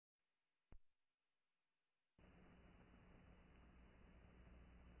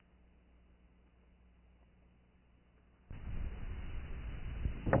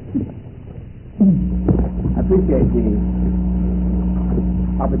appreciate the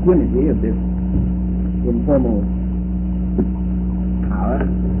opportunity of this informal hour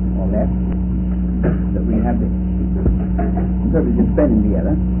or less that we have the privilege of spending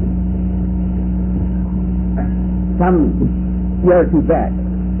together. Some year or two back,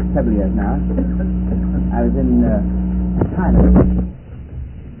 several years now, I was in China,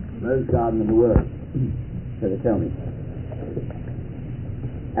 Rose Garden of the World, so they tell me,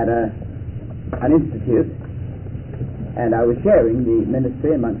 at an institute, and I was sharing the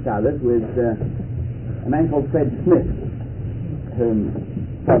ministry, amongst others, with a man called Fred Smith, whom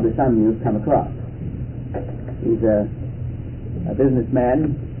probably some of you have come across. He's a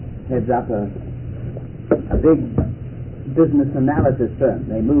businessman, heads up a big business analysis firm.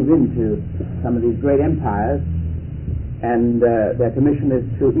 They move into some of these great empires, and their commission is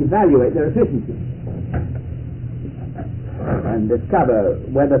to evaluate their efficiency and discover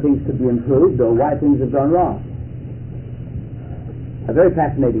whether things could be improved or why things have gone wrong. A very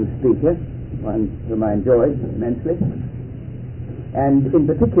fascinating speaker, one whom I enjoyed immensely, and in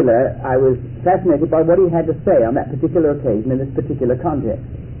particular I was fascinated by what he had to say on that particular occasion in this particular context,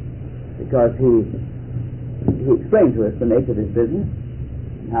 because he explained to us the nature of his business,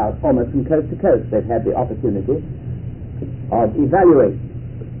 how almost from coast to coast they've had the opportunity of evaluating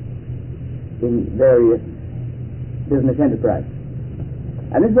in various business enterprises.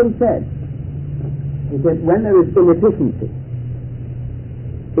 And this is what he said. He said, when there is inefficiency,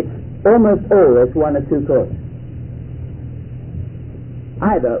 it's almost always one or two causes.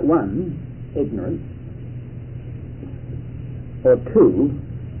 Either one, ignorance, or two,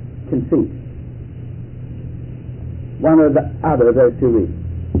 conceit. One or the other of those two reasons.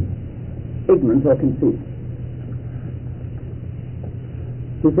 Ignorance or conceit.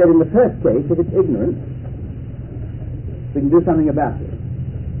 He said in the first case, if it's ignorance, we can do something about it.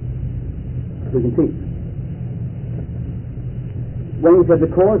 We can teach. When he said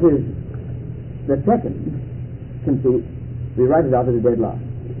the cause is the second, conceit, we write it off as a dead loss.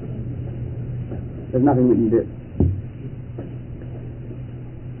 There's nothing we can do.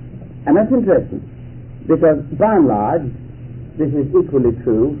 And that's interesting, because by and large, this is equally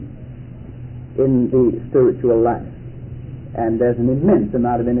true in the spiritual life. And there's an immense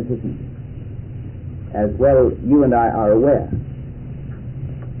amount of inefficiency. As well, you and I are aware,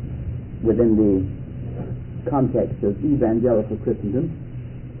 within the context of evangelical Christendom,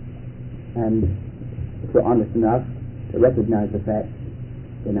 and if we're honest enough to recognize the fact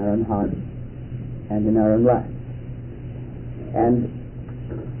in our own hearts and in our own lives.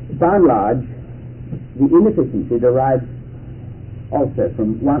 And by and large, the inefficiency derives also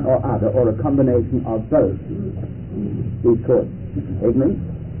from one or other, or a combination of both these causes. Ignorance,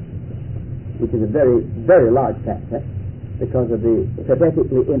 which is a very, very large factor because of the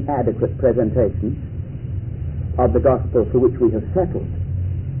pathetically inadequate presentation of the gospel for which we have settled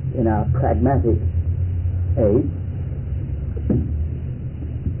in our pragmatic age,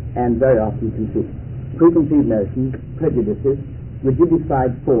 and very often conceit. Preconceived notions, prejudices,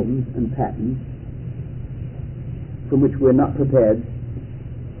 rigidified forms and patterns from which we're not prepared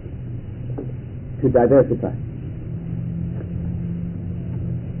to diversify.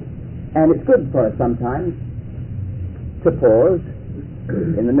 And it's good for us sometimes to pause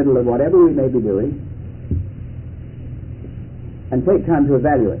in the middle of whatever we may be doing and take time to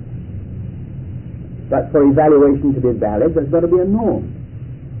evaluate. But for evaluation to be valid, there's got to be a norm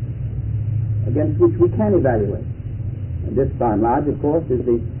against which we can evaluate. And this, by and large, of course, is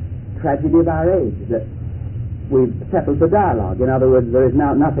the tragedy of our age, that we've settled for dialogue. In other words, there is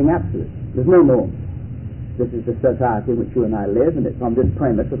now nothing absolute. There's no norm. This is the society in which you and I live, and it's on this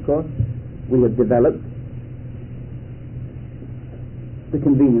premise, of course, we have developed the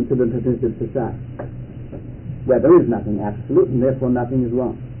convenience of a positive society, where there is nothing absolute, and therefore nothing is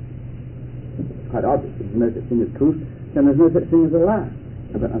wrong. It's quite obvious. If there's no such thing as truth, then there's no such thing as a lie.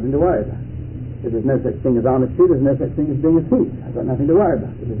 I've got nothing to worry about. If there's no such thing as honesty, there's no such thing as being a thief. I've got nothing to worry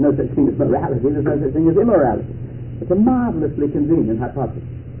about. If there's no such thing as morality, there's no such thing as immorality. It's a marvelously convenient hypothesis.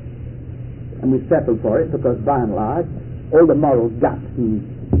 And we've settled for it because, by and large, all the moral guts and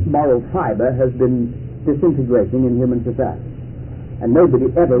moral fibre has been disintegrating in human society. And nobody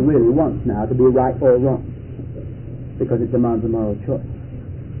ever really wants now to be right or wrong, because it demands a moral choice.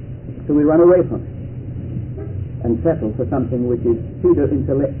 So we run away from it and settle for something which is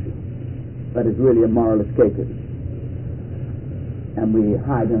pseudo-intellectual, but is really a moral escapism. And we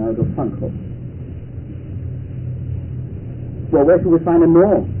hide in our little funk hole. Well, where shall we find a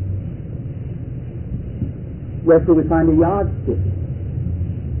norm? Where shall we find a yardstick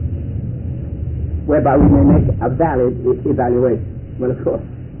whereby we may make a valid evaluation? Well, of course,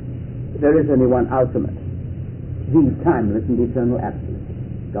 there is only one ultimate the timeless and eternal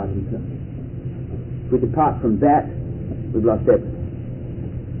absolute, God himself. If we depart from that, we've lost everything.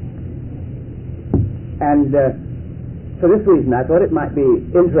 And for this reason, I thought it might be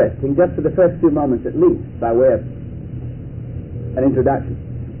interesting, just for the first few moments at least, by way of an introduction,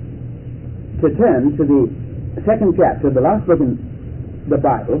 to turn to the second chapter of the last book in the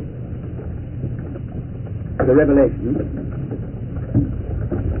Bible, the Revelation,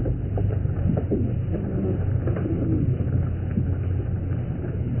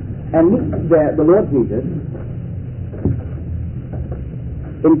 and meet there the Lord Jesus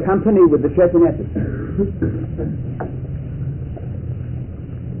in company with the church in Ephesus.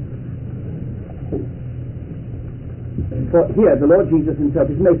 For here the Lord Jesus himself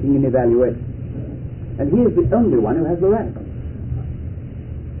is making an evaluation, and he is the only one who has the right.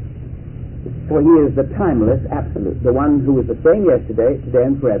 For he is the timeless absolute, the one who is the same yesterday, today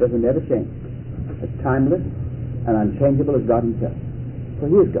and forever, who never changes, as timeless and unchangeable as God himself. For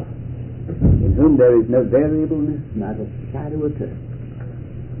he is God, in whom there is no variableness, neither shadow of turn.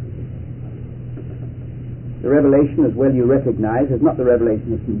 The revelation, as well you recognize, is not the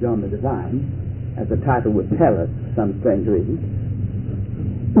revelation of St. John the Divine, as the title would tell us for some strange reason.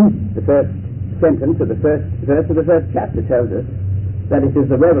 The first sentence of the first verse of the first chapter tells us that it is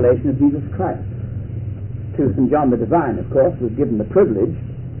the revelation of Jesus Christ. To St. John the Divine, of course, was given the privilege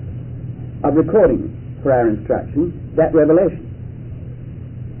of recording for our instruction that revelation.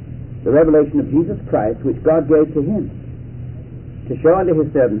 The revelation of Jesus Christ, which God gave to him, to show unto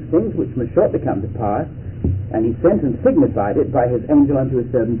his servants things which must shortly come to pass, and he sent and signified it by his angel unto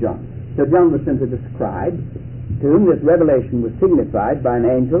his servant John. So John was simply the scribe, to whom this revelation was signified by an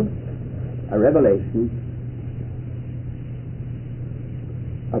angel, a revelation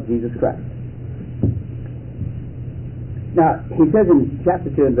of Jesus Christ. Now, he says in chapter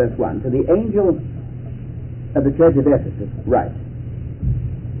 2 and verse 1, to the angel of the church of Ephesus, write,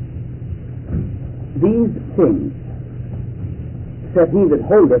 these things said he that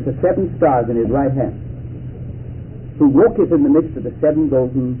holdeth the 7 stars in his right hand, who walketh in the midst of the 7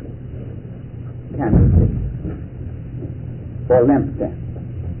 golden candlesticks, or lampstands.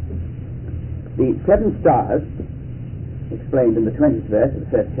 The 7 stars, explained in the 20th verse of the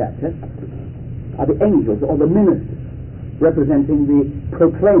first chapter, are the angels or the ministers, representing the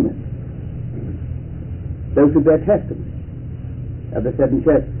proclaimers, those who bear testimony of the 7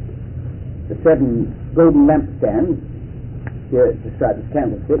 churches. The 7 golden lampstands, here it's described as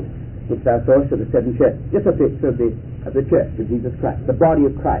candlesticks, which thou sawest of the 7 churches. Just a picture of the church of Jesus Christ, the body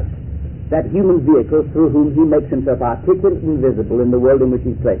of Christ, that human vehicle through whom he makes himself articulate and visible in the world in which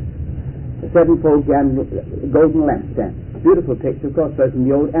he's placed. The 7-fold golden lampstand. Beautiful picture, of course, both in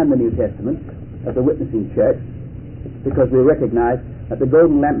the Old and the New Testament of the witnessing church, because we recognize that the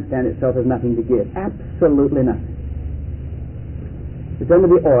golden lampstand itself has nothing to give. Absolutely nothing. It's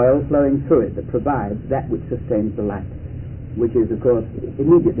only the oil flowing through it that provides that which sustains the light, which is, of course,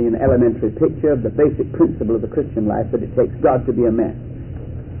 immediately an elementary picture of the basic principle of the Christian life, that it takes God to be a man.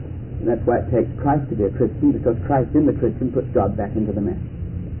 And that's why it takes Christ to be a Christian, because Christ in the Christian puts God back into the man.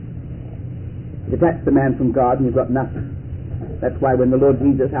 Detach the man from God and you've got nothing. That's why when the Lord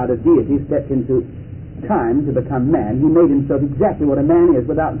Jesus, out of deity, stepped into time to become man, he made himself exactly what a man is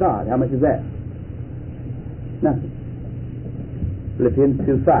without God. How much is that? Nothing. Philippians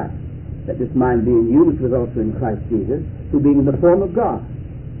 2:5. Let this mind be in you, which was also in Christ Jesus, who being in the form of God,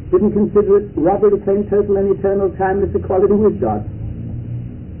 didn't consider it robbery to claim total and eternal timeless equality with God,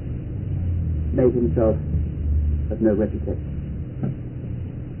 made himself of no reputation,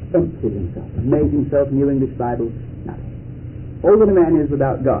 emptied himself, made himself, New English Bible, nothing. All that a man is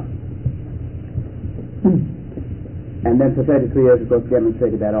without God. And then for 33 years, of course,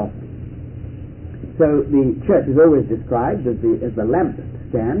 demonstrated that often. So the church is always described as the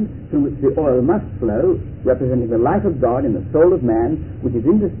lampstand from which the oil must flow, representing the life of God in the soul of man, which is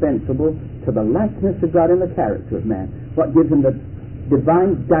indispensable to the likeness of God in the character of man. What gives him the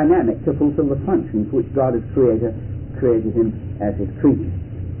divine dynamic to fulfill the functions which God as creator created him as his creature.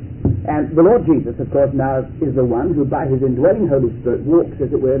 And the Lord Jesus, of course, now is the one who by his indwelling Holy Spirit walks,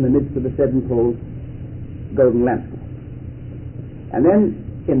 as it were, in the midst of the 7-fold golden lampstand. And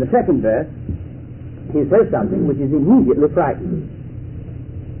then in the second verse he says something which is immediately frightening.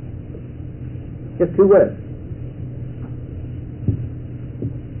 Just 2 words.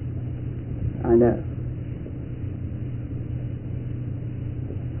 I know.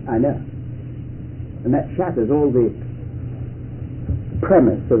 I know. And that shatters all the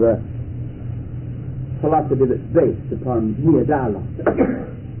premise of a philosophy that's based upon mere dialogue.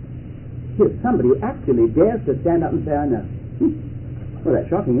 Here's somebody who actually dares to stand up and say, I know. Well, that's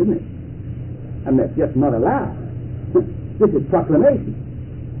shocking, isn't it? And that's just not allowed. This is proclamation.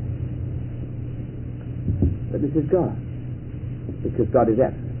 But this is God. Because God is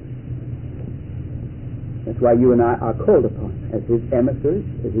absolute. That's why you and I are called upon as His emissaries,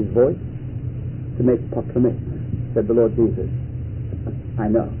 as His voice, to make proclamation, said the Lord Jesus. I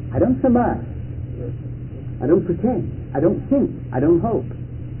know. I don't surmise. I don't pretend. I don't think. I don't hope.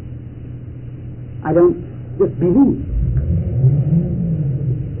 I don't just believe.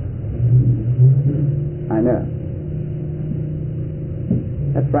 I know.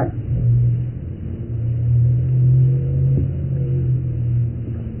 That's right.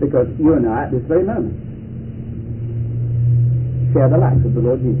 Because you and I, at this very moment, share the life of the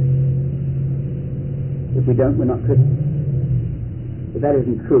Lord Jesus. If we don't, we're not Christians. If that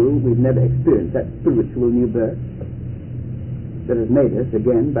isn't true, we've never experienced that spiritual new birth that has made us,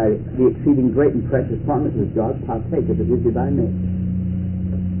 again, by the exceeding great and precious promise of God, partakers of His divine nature.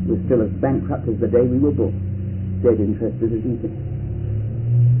 We're still as bankrupt as the day we were born, dead interested as anything.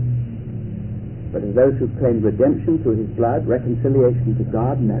 But as those who've claimed redemption through His blood, reconciliation to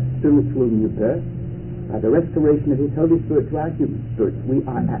God, and that spiritual new birth, by the restoration of His Holy Spirit to our human spirits, we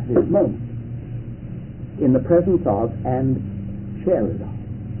are at this moment in the presence of and sharers of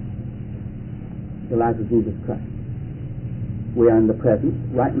the life of Jesus Christ. We are in the presence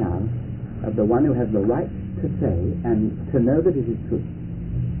right now of the one who has the right to say and to know that it is true.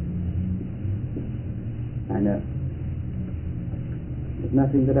 I know. There's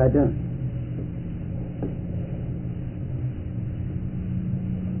nothing that I don't.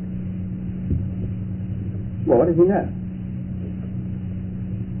 Well, what does He know?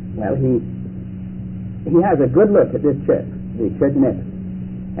 Well, He has a good look at this church, the church in Ephesus,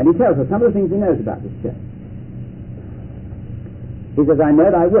 and He tells us some of the things He knows about this church. He says, I know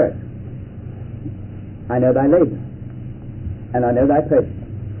thy work, I know thy labor, and I know thy patience,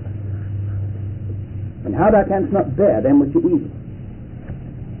 and how thou canst not bear them which are evil,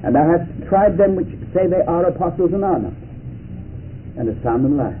 and thou hast tried them which say they are apostles and are not, and hast found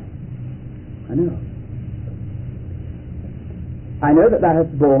them lying. I know. I know that thou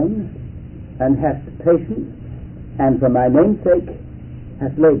hast borne and hast patience, and for my name's sake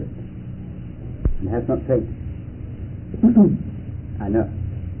hast labored, and hast not fainted. I know.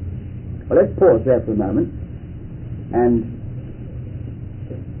 Well, let's pause there for a moment and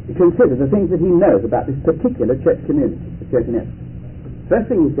consider the things that He knows about this particular church community, the church in Ephesus. First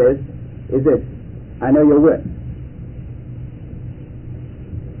thing He says is this: I know your work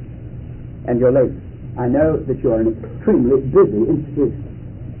and your labor. I know that you are an extremely busy institution.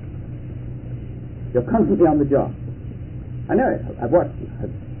 You're constantly on the job. I know it. I've watched you.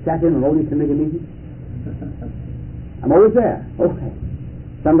 I've sat in on all your committee meetings. I'm always there. Okay.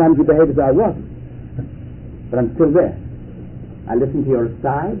 Sometimes you behave as though I wasn't, but I'm still there. I listen to your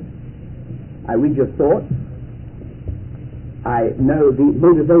asides. I read your thoughts. I know the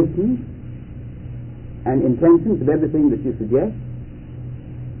motivations and intentions of everything that you suggest.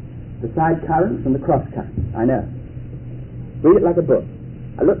 The side currents and the cross currents. I know. Read it like a book.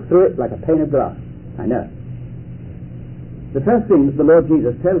 I look through it like a pane of glass. I know. The first thing that the Lord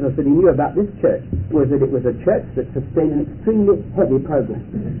Jesus tells us that He knew about this church was that it was a church that sustained an extremely heavy program.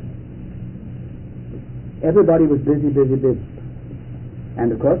 Everybody was busy. And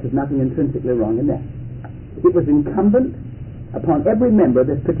of course there's nothing intrinsically wrong in that. It was incumbent upon every member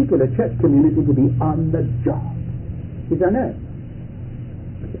of this particular church community to be on the job. He said, I know.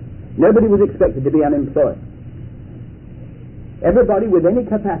 Nobody was expected to be unemployed. Everybody with any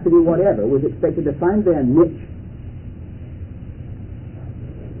capacity whatever was expected to find their niche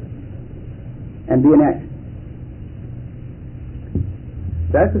and be in action.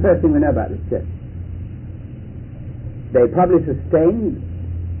 That's the first thing we know about this church. They probably sustained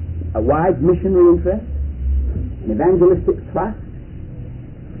a wide missionary interest, an evangelistic thrust,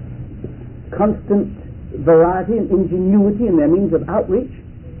 constant variety and ingenuity in their means of outreach.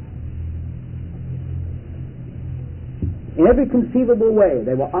 In every conceivable way,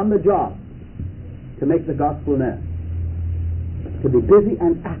 they were on the job to make the gospel known, to be busy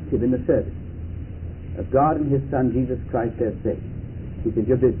and active in the service of God and His Son, Jesus Christ, their Savior. He said,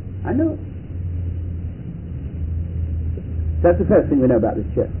 you're busy. I know. That's the first thing we know about this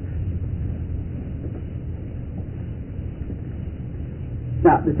church.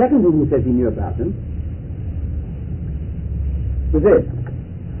 Now, the second thing He says He knew about them was this.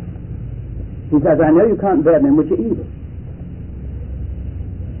 He says, I know you can't bear them which are evil.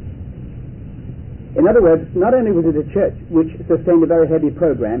 In other words, not only was it a church which sustained a very heavy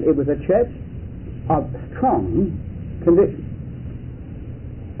program, it was a church of strong conviction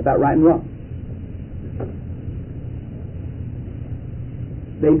about right and wrong.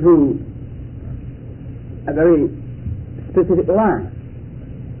 They drew a very specific line.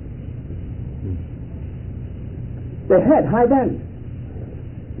 They had high values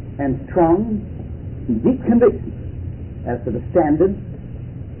and strong, deep convictions as to the standards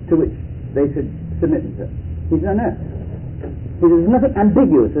to which they should submit themselves. He said, no. He said, there's nothing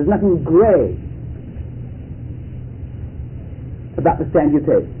ambiguous, there's nothing grey about the stand you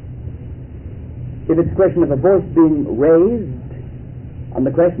take. If it's a question of a voice being raised on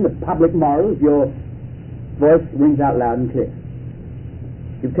the question of public morals, your voice rings out loud and clear.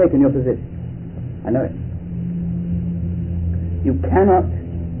 You've taken your position. I know it. You cannot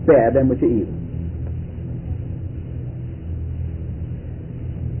bear them which are evil.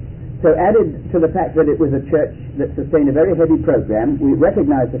 So added to the fact that it was a church that sustained a very heavy program, we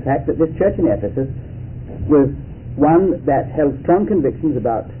recognize the fact that this church in Ephesus was one that held strong convictions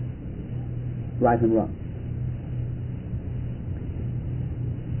about right and wrong.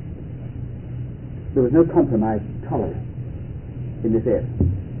 There was no compromise tolerant in this area.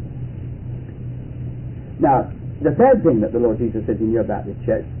 Now, the third thing that the Lord Jesus said to you about this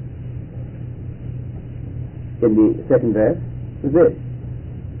church in the second verse was this: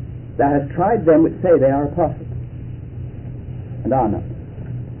 Thou hast tried them which say they are apostles, and are not,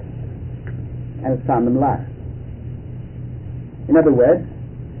 and hast found them liars. In other words,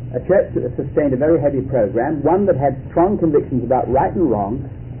 a church that sustained a very heavy program, one that had strong convictions about right and wrong,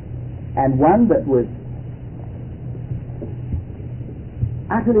 and one that was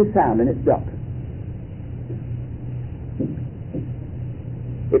utterly sound in its doctrine.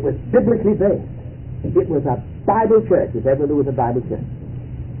 It was biblically based. It was a Bible church, if ever there was a Bible church.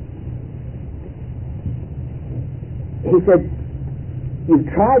 He said, you've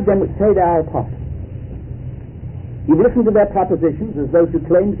tried them which say they are apostles. You've listened to their propositions as those who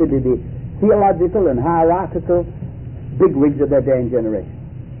claim to be the theological and hierarchical bigwigs of their day and generation.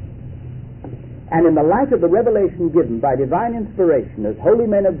 And in the light of the revelation given by divine inspiration as holy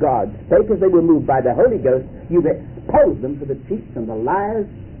men of God spake as they were moved by the Holy Ghost, you've exposed them for the cheats and the liars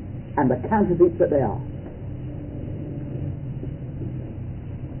and the counterfeits that they are.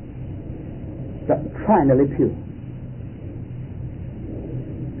 Doctrinally pure.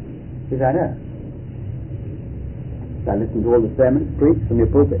 Yes, I know. I listen to all the sermons preached from your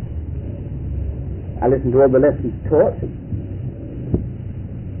pulpit. I listen to all the lessons taught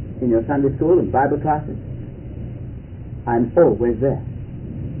in your Sunday school and Bible classes. I'm always there.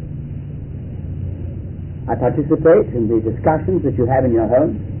 I participate in the discussions that you have in your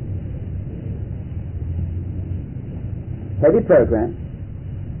home. Heavy program,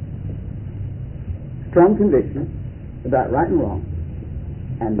 strong conviction about right and wrong,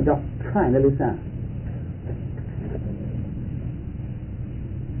 and doctrinally sound.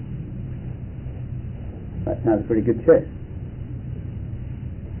 That sounds a pretty good church.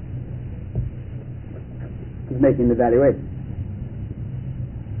 He's making the evaluation.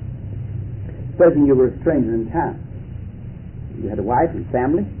 Supposing you were a stranger in town. You had a wife and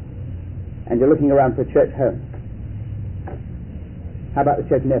family, and you're looking around for a church home. How about the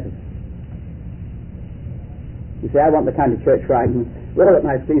church in Ephesus? You say, I want the kind of church where I can roll up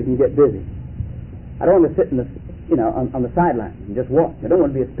my sleeves and get busy. I don't want to sit in the, on the sidelines and just watch. I don't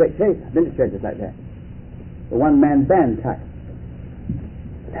want to be a spectator. I've been to churches like that. The one-man band type.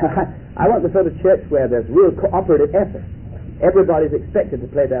 I want the sort of church where there's real cooperative effort. Everybody's expected to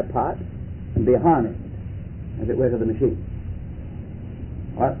play their part and be harnessed, as it were, to the machine.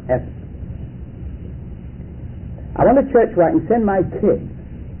 Well, effort. I want a church where I can send my kids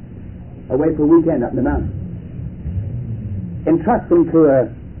away for a weekend up in the mountains, entrust them to a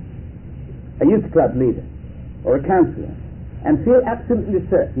youth club leader or a counselor, and feel absolutely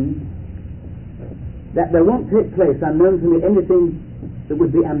certain that there won't take place unknown to me anything that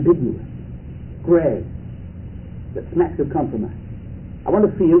would be ambiguous, grey, that smacks of compromise. I want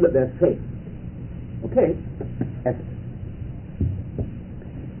to feel that there's faith. Okay? Effort.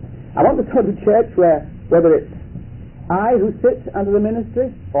 I want the sort of church where, whether it's I who sit under the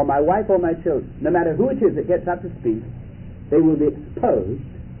ministry, or my wife or my children, no matter who it is that gets up to speak, they will be exposed,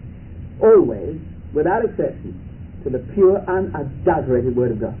 always, without exception, to the pure, unadulterated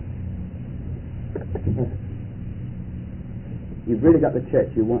Word of God. You've really got the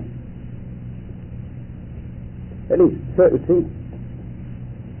church you want. At least, so it would seem.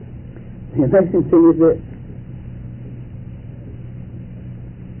 The amazing thing is this.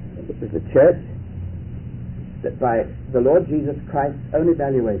 It was a church that by the Lord Jesus Christ's own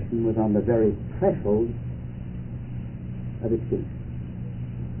evaluation was on the very threshold of its being.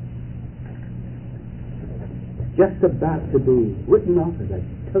 Just about to be written off as a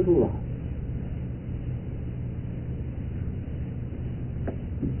total loss.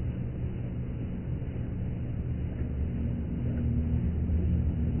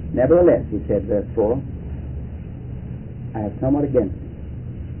 Nevertheless, he said, verse 4, I have somewhat against you.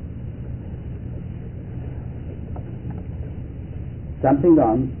 Something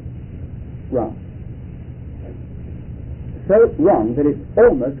gone wrong. So wrong that it's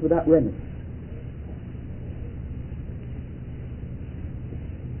almost without remedy.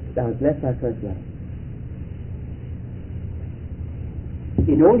 Thou hast left thy first love.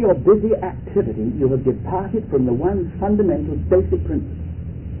 In all your busy activity, you have departed from the one fundamental basic principle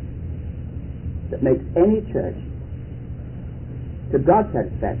that makes any church, to God's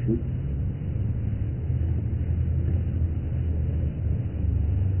satisfaction,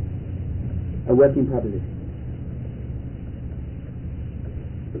 a working proposition.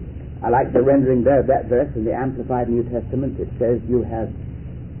 I like the rendering there of that verse in the Amplified New Testament. It says, you have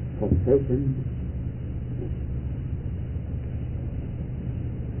forsaken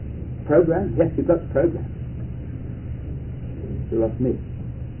program. Yes, you've got the program. You lost me.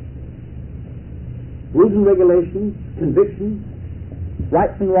 Rules and regulations, convictions,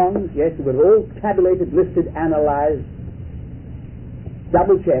 rights and wrongs, yes, it was all tabulated, listed, analyzed,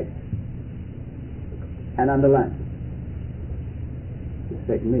 double-checked, and underlined. You've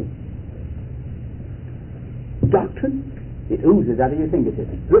forsaken me. Doctrine, it oozes out of your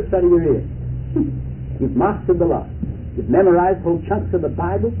fingertips, drips out of your ears. You've mastered the law. You've memorized whole chunks of the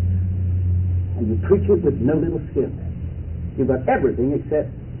Bible, and you preach it with no little skill. You've got everything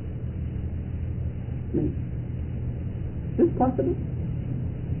except me. Is this possible?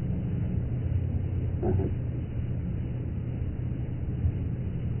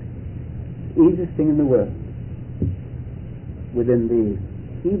 Easiest thing in the world within the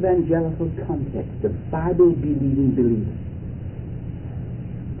evangelical context of Bible-believing believers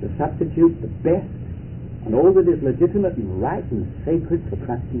to substitute the best and all that is legitimate and right and sacred for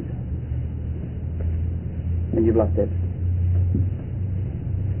Christ himself. And you've lost everything.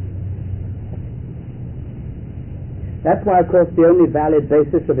 That's why, of course, the only valid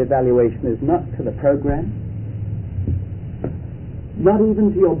basis of evaluation is not to the program, not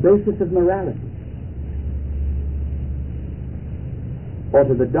even to your basis of morality, or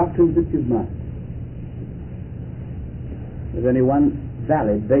to the doctrines that you've mastered. There's only one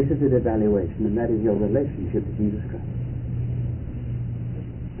valid basis of evaluation, and that is your relationship to Jesus Christ.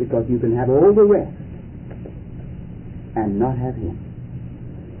 Because you can have all the rest and not have him.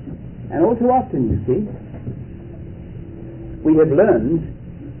 And all too often, you see, we have learned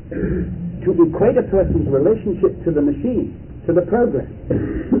to equate a person's relationship to the machine, to the program.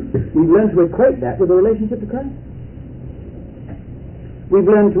 We've learned to equate that with a relationship to Christ. We've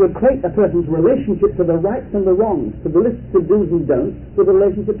learned to equate a person's relationship to the rights and the wrongs, to the lists of do's and don'ts, with a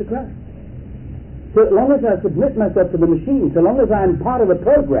relationship to Christ. So long as I submit myself to the machine, so long as I'm part of the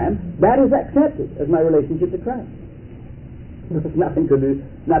program, that is accepted as my relationship to Christ. There's nothing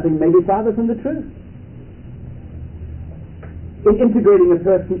maybe farther from the truth. In integrating a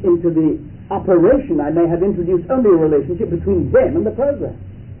person into the operation, I may have introduced only a relationship between them and the program.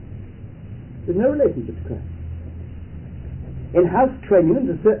 There's no relationship to Christ. In house training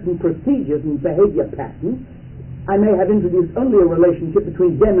to certain procedures and behavior patterns, I may have introduced only a relationship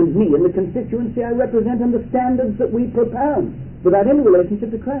between them and me and the constituency I represent and the standards that we propound, without any relationship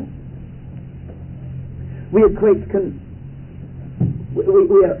to Christ. We equate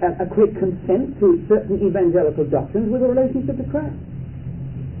consent to certain evangelical doctrines with a relationship to Christ.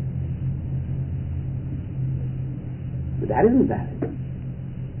 But that isn't valid.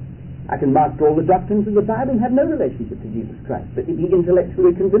 I can master all the doctrines of the Bible and have no relationship to Jesus Christ, but be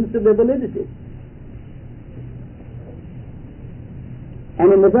intellectually convinced of their validity.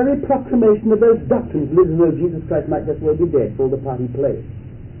 And in the very proclamation of those doctrines, live as though Jesus Christ might just well be dead for all the part he played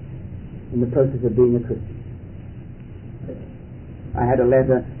in the process of being a Christian. I had a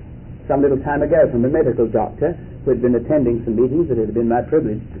letter some little time ago from a medical doctor who had been attending some meetings that it had been my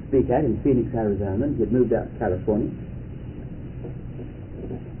privilege to speak at in Phoenix, Arizona, and he had moved out to California.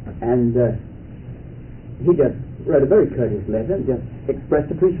 And he just wrote a very courteous letter and just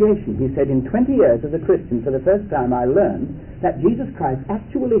expressed appreciation. He said, in 20 years as a Christian, for the first time I learned that Jesus Christ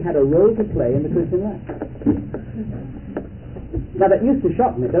actually had a role to play in the Christian life. Now that used to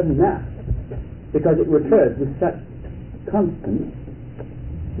shock me, it doesn't now, because it recurs with such constant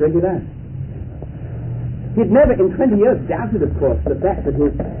regularity. He'd never in 20 years doubted, of course, the fact that his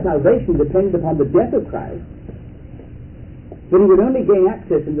salvation depended upon the death of Christ, but he would only gain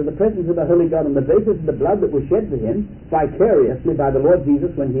access into the presence of the Holy God on the basis of the blood that was shed for him vicariously by the Lord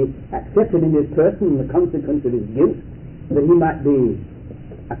Jesus when he accepted in his person the consequence of his guilt, that he might be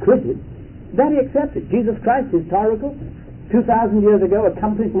acquitted. That he accepted. Jesus Christ, historical, 2,000 years ago,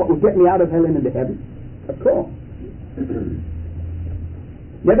 accomplished what would get me out of hell and into heaven. Of course.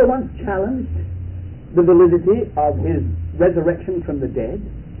 never once challenged the validity of his resurrection from the dead,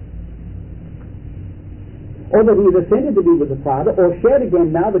 or that he had ascended to be with the Father, or shared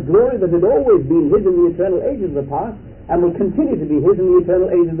again now the glory that had always been his in the eternal ages of the past, and will continue to be his in the eternal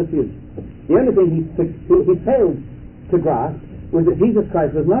age of the future. The only thing he failed to grasp was that Jesus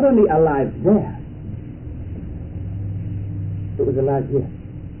Christ was not only alive there, but was alive here.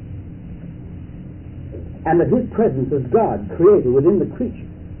 And that his presence as God, creator within the creature,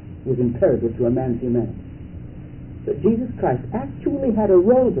 was imperative to a man's humanity. But Jesus Christ actually had a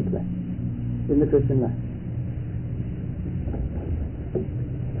role to play in the Christian life.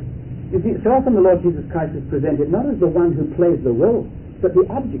 You see, so often the Lord Jesus Christ is presented not as the one who plays the role, but the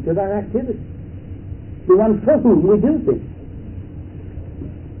object of our activity, the one for whom we do things,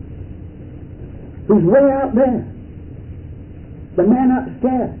 who's way out there, the man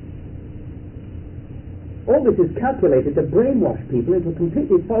upstairs. All this is calculated to brainwash people into a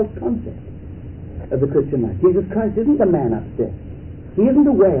completely false concept of the Christian life. Jesus Christ isn't the man upstairs. He isn't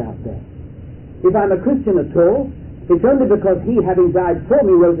the way out there. If I'm a Christian at all, it's only because he, having died for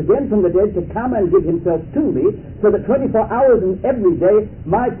me, rose again from the dead to come and give himself to me, so that 24 hours and every day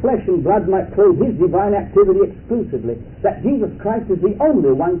my flesh and blood might clothe his divine activity exclusively. That Jesus Christ is the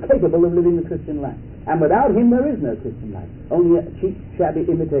only one capable of living the Christian life. And without him there is no Christian life, only a cheap, shabby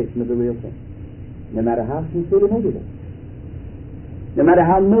imitation of the real thing. No matter how sincerely motivated, no matter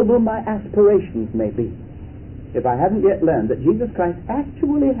how noble my aspirations may be, if I haven't yet learned that Jesus Christ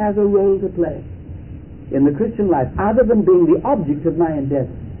actually has a role to play in the Christian life, other than being the object of my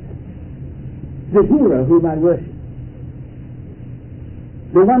endeavor, the hero whom I worship,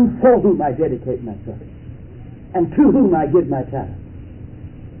 the one for whom I dedicate myself, and to whom I give my talent,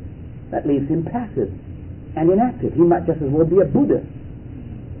 that leaves him passive and inactive. He might just as well be a Buddha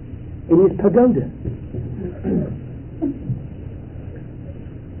in his pagoda.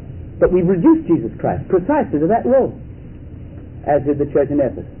 But we've reduced Jesus Christ precisely to that role, as did the church in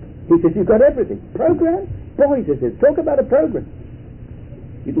Ephesus. He says, you've got everything. Program? Boy, he says, talk about a program.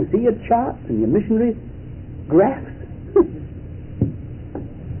 You can see your charts and your missionary graphs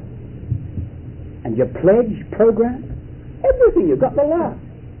and your pledge program. Everything. You've got the lot.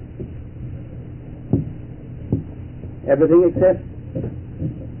 Everything except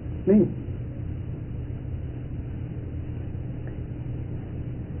me.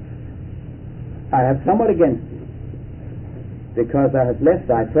 I have somewhat against you, because thou hast left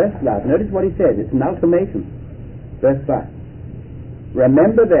thy first love. Notice what he says. It's an ultimatum. Verse 5.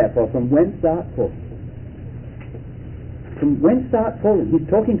 Remember therefore from whence thou art fallen. From whence thou art fallen. He's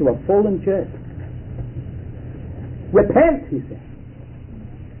talking to a fallen church. Repent, he says.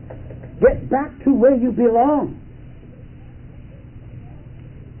 Get back to where you belong.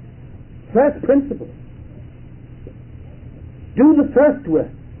 First principle. Do the first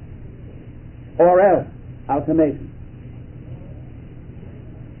work, or else, ultimatum.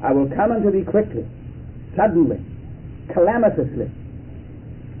 I will come unto thee quickly, suddenly, calamitously,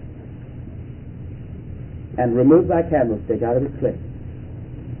 and remove thy candlestick out of its place.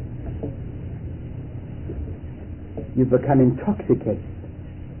 You've become intoxicated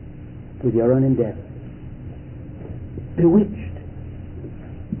with your own endeavor, bewitched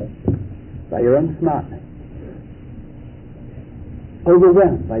by your own smartness,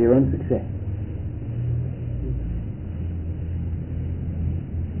 overwhelmed by your own success.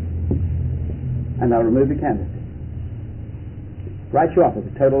 And I'll remove the candlestick. Write you off as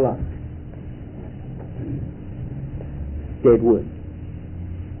a total loss. Dead wood.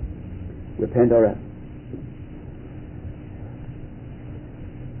 Repent or else.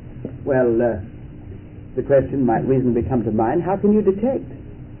 Well, the question might reasonably come to mind, how can you detect?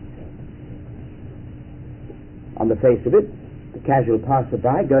 On the face of it, the casual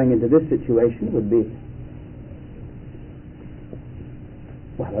passerby going into this situation would be,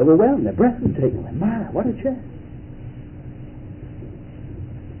 well, overwhelmed. Their breath was taken away. My, what a church.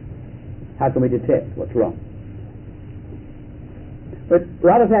 How can we detect what's wrong? But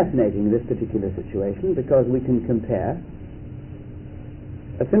rather fascinating in this particular situation, because we can compare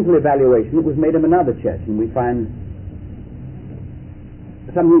a simple evaluation that was made of another church, and we find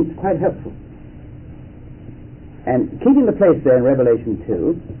something quite helpful. And keeping the place there in Revelation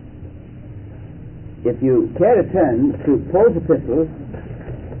 2, if you care to turn to Paul's epistles,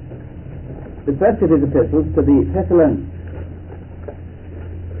 the first of his epistles to the Thessalonians,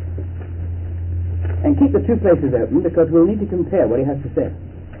 and keep the two places open, because we'll need to compare what he has to say.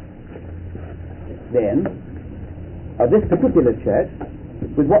 Then, of this particular church,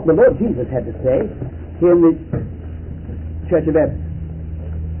 with what the Lord Jesus had to say here in the church of Ephesus.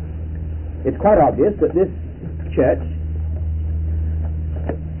 It's quite obvious that this church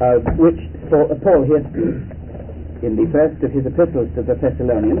which Paul here in the first of his epistles to the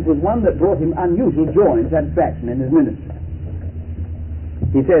Thessalonians was one that brought him unusual joy and satisfaction in his ministry.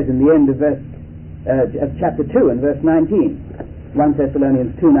 He says in the end of chapter 2 and verse 19, 1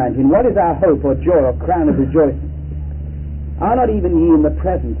 Thessalonians 2:19, what is our hope or joy or crown of rejoicing? Are not even ye in the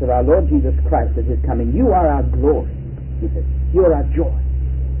presence of our Lord Jesus Christ at his coming? You are our glory, he says. You are our joy.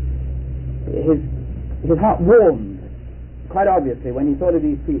 His heart warmed quite obviously when he thought of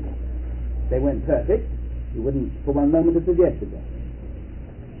these people. They weren't perfect. He wouldn't for one moment have suggested that.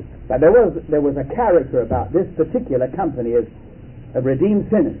 But there was a character about this particular company of redeemed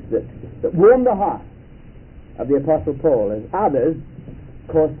sinners that warmed the heart of the Apostle Paul, as others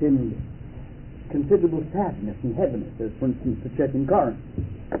caused him considerable sadness and heaviness, as for instance the church in Corinth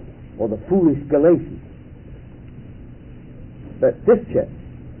or the foolish Galatians. But this church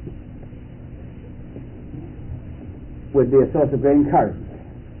would be a source of great encouragement.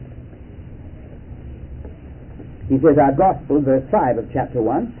 He says, our gospel, verse 5 of chapter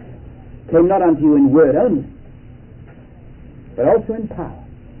 1, came not unto you in word only, but also in power,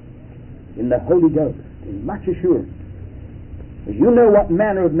 in the Holy Ghost, in much assurance. As you know what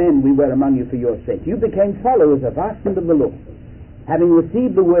manner of men we were among you for your sake, you became followers of us and of the Lord, having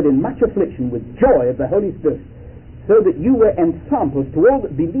received the word in much affliction with joy of the Holy Spirit, so that you were ensamples to all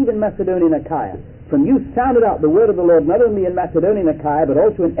that believe in Macedonia and Achaia. From you sounded out the word of the Lord not only in Macedonia and Achaia, but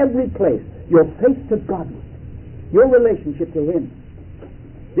also in every place, your faith to God, your relationship to him,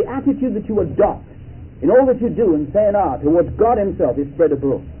 the attitude that you adopt in all that you do and say and are towards God himself is spread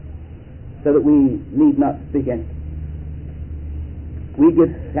abroad, so that we need not speak anything. We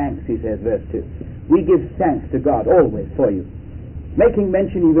give thanks, he says, verse 2. We give thanks to God always for you, making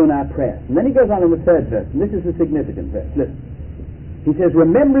mention of you in our prayers. And then he goes on in the third verse, and this is a significant verse. Listen. He says,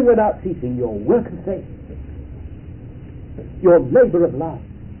 remembering without ceasing your work of faith, your labor of love,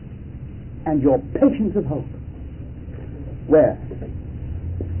 and your patience of hope. Where?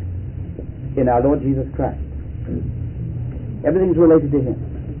 In our Lord Jesus Christ. Everything's related to him.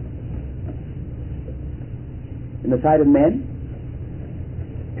 In the sight of men,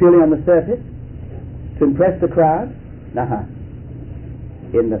 purely on the surface, to impress the crowd,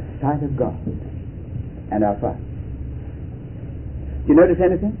 in the sight of God and our Father. Do you notice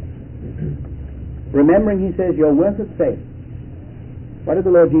anything? Remembering, he says, your work of faith. What did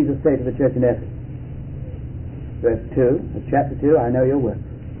the Lord Jesus say to the church in Ephesus? Verse 2 of chapter 2, I know your works.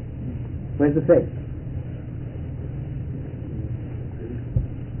 Where's the faith?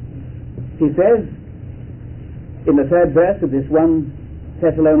 He says in the third verse of this 1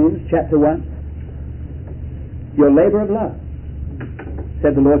 Thessalonians chapter 1, your labor of love.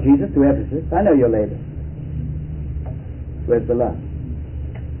 Said the Lord Jesus to Ephesus, I know your labor. Where's the love?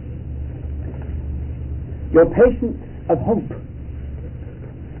 Your patience of hope.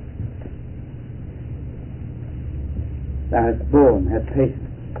 Thou hast borne, hast patience,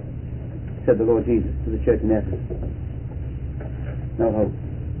 said the Lord Jesus to the church in Ephesus. No hope.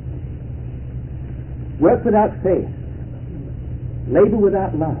 Work without faith. Labor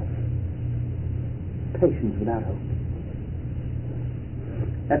without love. Patience without hope.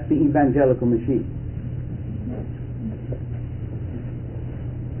 That's the evangelical machine.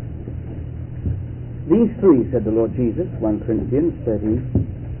 These three, said the Lord Jesus, 1 Corinthians 13.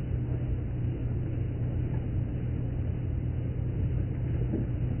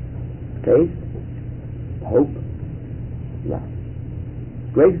 Faith, hope, love.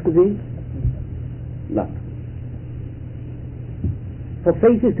 Grace for these, love. For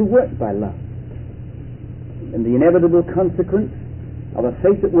faith is to work by love. And the inevitable consequence of a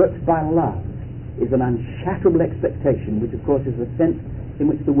faith that works by love is an unshatterable expectation, which of course is the sense in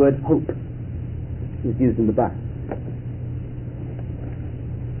which the word hope is used in the Bible.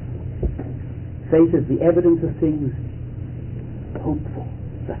 Faith is the evidence of things hoped for,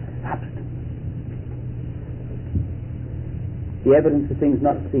 the substance. The evidence of things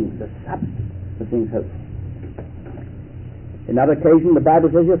not seen, the substance of things hoped for. In other occasions, the Bible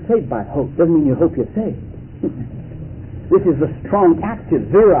says you're saved by hope. Doesn't mean you hope you're saved. This is the strong, active,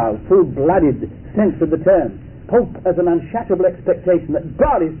 virile, full-blooded sense of the term. Hope as an unshatterable expectation that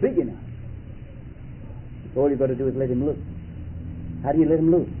God is big enough. All you've got to do is let him loose. How do you let him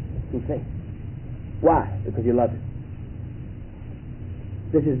loose? Through faith. Why? Because you love him.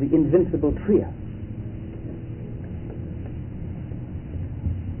 This is the invincible trio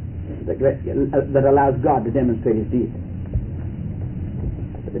that allows God to demonstrate his deity.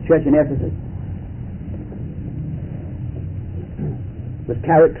 The church in Ephesus was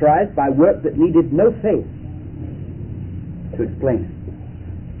characterized by work that needed no faith to explain it.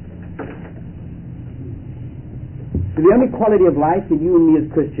 So the only quality of life in you and me as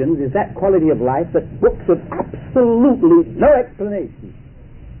Christians is that quality of life that books of absolutely no explanation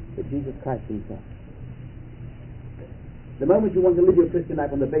but Jesus Christ himself. The moment you want to live your Christian life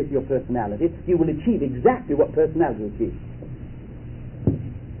on the basis of your personality, you will achieve exactly what personality achieves.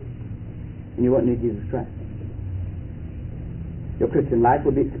 And you won't need Jesus Christ. Your Christian life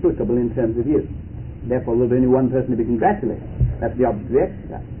will be explicable in terms of you. Therefore, there will be only one person to be congratulated. That's the object of the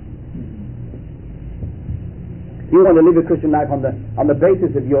exercise. You want to live a Christian life on the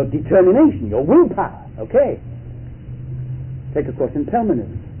basis of your determination, your willpower. Okay. Take a course in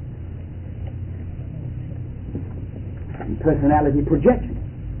Pelmanism. And personality projection.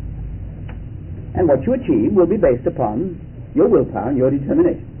 And what you achieve will be based upon your willpower and your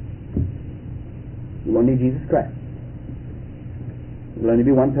determination. You won't need Jesus Christ. There will only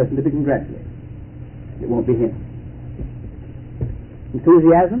be one person to be congratulated. It won't be him.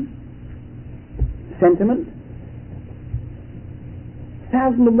 Enthusiasm, sentiment,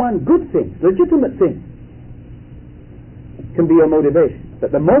 1,001 good things, legitimate things, can be your motivation.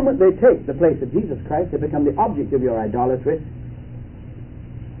 But the moment they take the place of Jesus Christ, they become the object of your idolatry,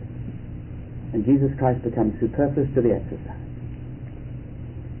 and Jesus Christ becomes superfluous to the exercise.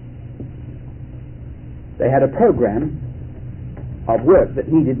 They had a program of work that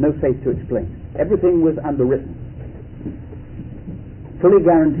needed no faith to explain. Everything was underwritten, fully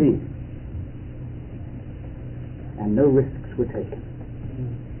guaranteed, and no risks were taken.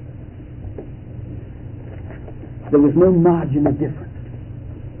 There was no margin of difference.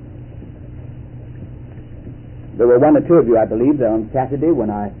 There were one or two of you, I believe, there on Saturday when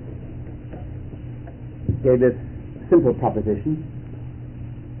I gave this simple proposition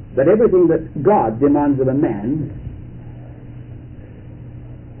that everything that God demands of a man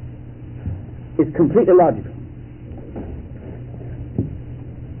is completely logical.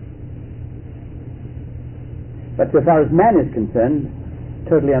 But so far as man is concerned,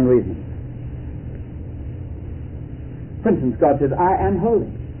 totally unreasonable. For instance, God says, I am holy.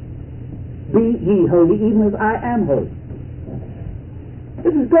 Be ye holy even as I am holy.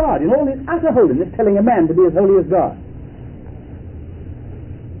 This is God in all his utter holiness telling a man to be as holy as God.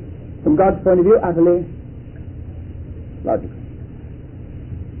 From God's point of view, utterly logical.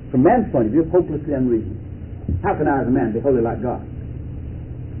 From man's point of view, hopelessly unreasonable. How can I as a man be holy like God?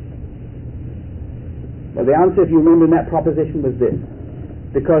 Well, the answer, if you remember in that proposition, was this.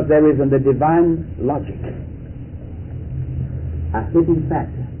 Because there is in the divine logic a hidden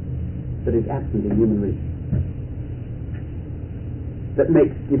factor that is absent in human reason, that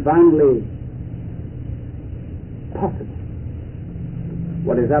makes divinely possible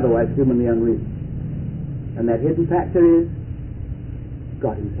what is otherwise humanly unreasonable. And that hidden factor is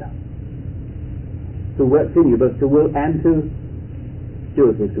God himself, who works in you both to will and to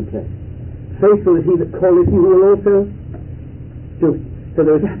do as he shall please. Faithful is he that calleth you, who will also do it. So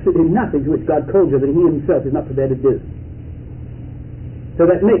there is absolutely nothing to which God calls you that he himself is not prepared to do. So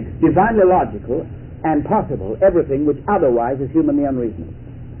that makes divinely logical and possible everything which otherwise is humanly unreasonable.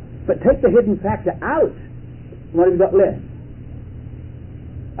 But take the hidden factor out, what have you got left?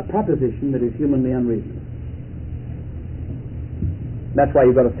 A proposition that is humanly unreasonable. That's why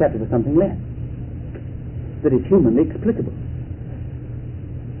you've got to settle for something less, that is humanly explicable.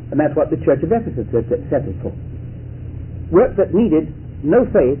 And that's what the Church of Ephesus settled for. Work that needed no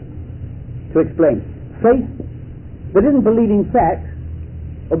faith to explain. Faith that isn't believing facts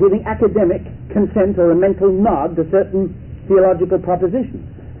or giving academic consent or a mental nod to certain theological propositions.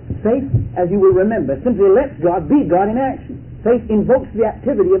 Faith, as you will remember, simply lets God be God in action. Faith invokes the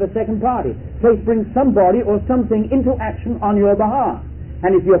activity of a second party. Faith brings somebody or something into action on your behalf.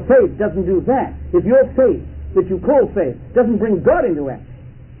 And if your faith doesn't do that, if your faith that you call faith doesn't bring God into action,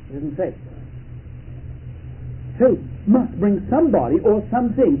 it isn't faith. Faith must bring somebody or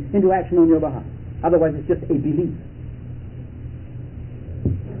something into action on your behalf. Otherwise it's just a belief.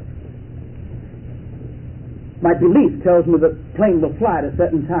 My belief tells me that plane will fly at a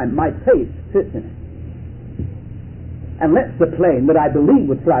certain time. My faith sits in it and lets the plane that I believe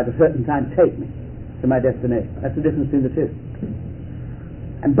would fly at a certain time take me to my destination. That's the difference between the two.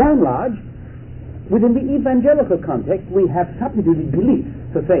 And by and large, within the evangelical context, we have substituted belief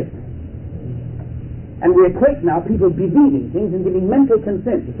for faith. And we equate now people believing things and giving mental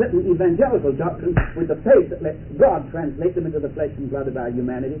consent to certain evangelical doctrines with the faith that lets God translate them into the flesh and blood of our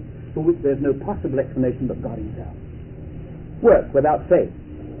humanity, for which there's no possible explanation but God himself. Work without faith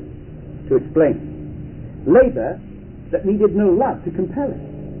to explain it. Labor that needed no love to compel it.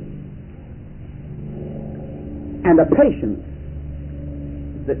 And a patience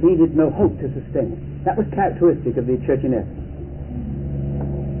that needed no hope to sustain it. That was characteristic of the church in Ephesus.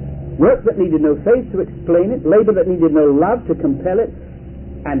 work that needed no faith to explain it, labor that needed no love to compel it,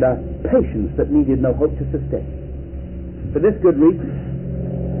 and a patience that needed no hope to sustain. For this good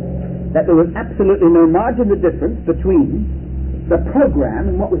reason, that there was absolutely no margin of difference between the program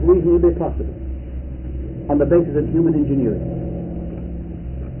and what was reasonably possible on the basis of human ingenuity.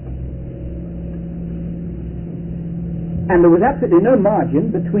 And there was absolutely no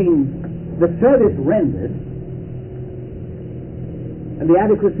margin between the service rendered and the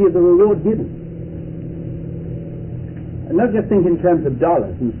adequacy of the reward given. And not just think in terms of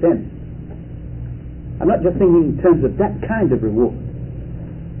dollars and cents. I'm not just thinking in terms of that kind of reward.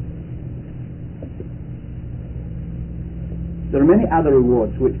 There are many other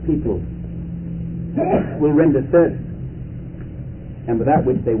rewards which people will render service and without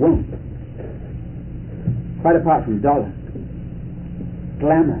which they won't. Quite apart from dollars,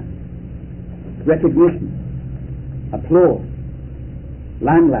 glamour, recognition, applause,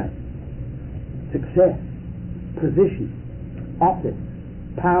 limelight, success, position, office,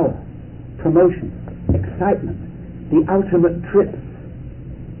 power, promotion, excitement, the ultimate trip,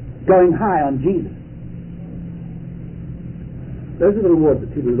 going high on Jesus. Those are the rewards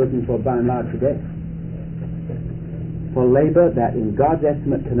that people are looking for by and large today. For labor that in God's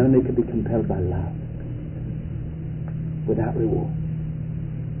estimate can only be compelled by love, without reward.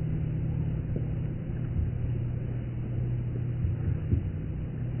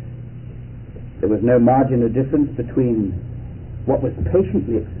 There was no margin of difference between what was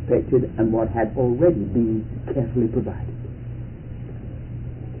patiently expected and what had already been carefully provided.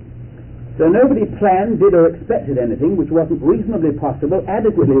 So nobody planned, did, or expected anything which wasn't reasonably possible,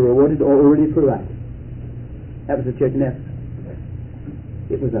 adequately rewarded, or already provided. That was the church in Ephesus.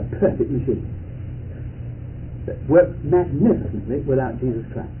 It was a perfect machine that worked magnificently without Jesus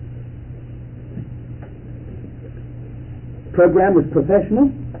Christ. Program was professional,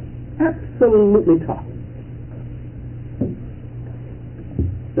 absolutely top.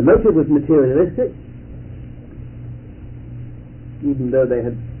 The motive was materialistic, even though they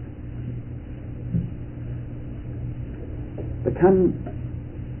had become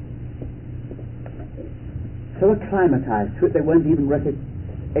so acclimatized to it they weren't even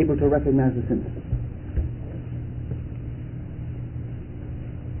able to recognize the symptoms.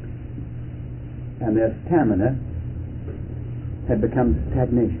 And their stamina had become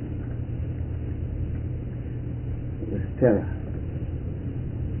stagnation. It was sterile,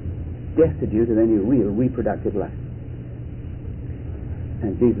 destitute of any real reproductive life.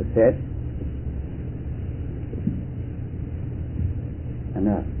 And Jesus said, I'm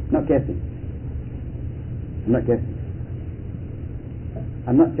not guessing. I'm not guessing.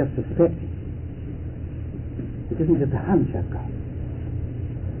 I'm not just suspecting. It isn't just a hunch I've got.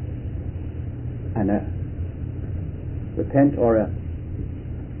 And repent or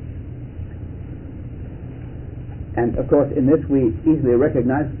and of course in this we easily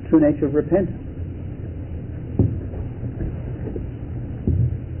recognize the true nature of repentance.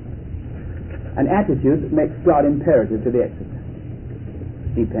 An attitude that makes God imperative to the exercise.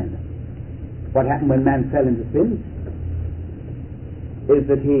 Dependent. What happened when man fell into sin is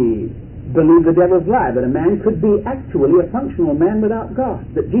that he believed the devil's lie, that a man could be actually a functional man without God,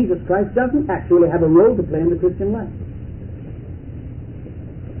 that Jesus Christ doesn't actually have a role to play in the Christian life.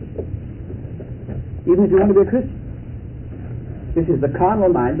 Even if you want to be a Christian. This is the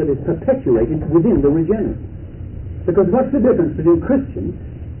carnal mind that is perpetuated within the regenerate. Because what's the difference between Christians,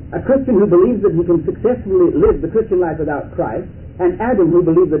 a Christian who believes that he can successfully live the Christian life without Christ, and Adam who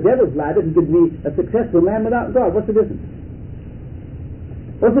believed the devil's lie that he could be a successful man without God? What's the difference?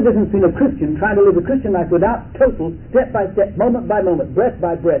 What's the difference between a Christian trying to live a Christian life without total, step by step, moment by moment, breath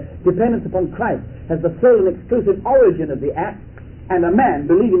by breath, dependence upon Christ as the sole and exclusive origin of the act, and a man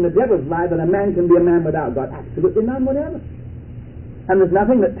believing the devil's lie that a man can be a man without God? Absolutely none whatever. And there's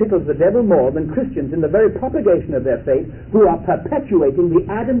nothing that tickles the devil more than Christians in the very propagation of their faith who are perpetuating the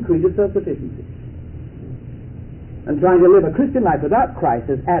Adam creed of self-sufficiency and trying to live a Christian life without Christ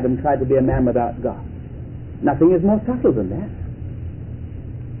as Adam tried to be a man without God. Nothing is more subtle than that.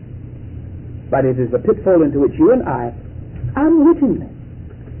 But it is the pitfall into which you and I, unwittingly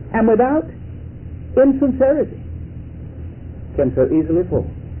and without insincerity, can so easily fall.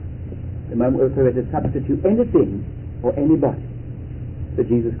 The moment we're prepared to substitute anything or anybody for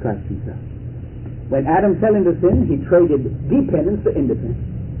Jesus Christ himself. When Adam fell into sin, he traded dependence for independence.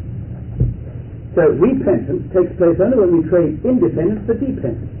 So repentance takes place only when we trade independence for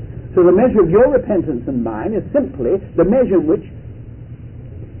dependence. So the measure of your repentance and mine is simply the measure in which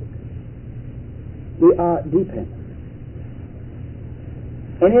we are dependent.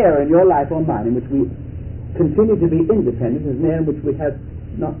 Any area in your life or mine in which we continue to be independent is an area in which we have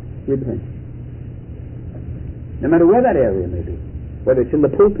not repent. No matter where that area may be, whether it's in the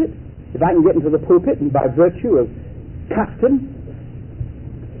pulpit, if I can get into the pulpit and by virtue of custom,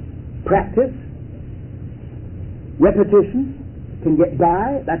 practice, repetition, can get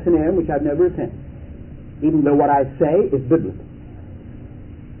by, that's an area in which I've never repented, even though what I say is biblical.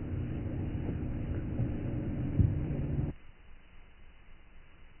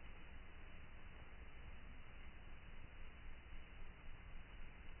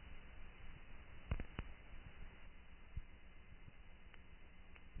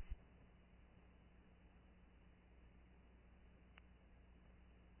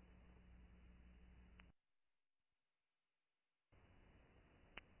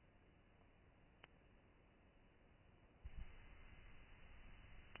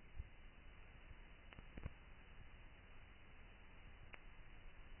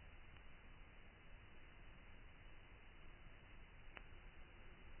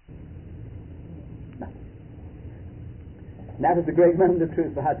 And that was the great moment of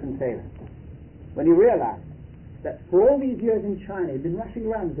truth for Hudson Taylor, when he realized that for all these years in China he'd been rushing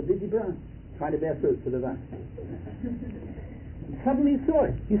around as a busy branch trying to bear fruit for the vine. And suddenly he saw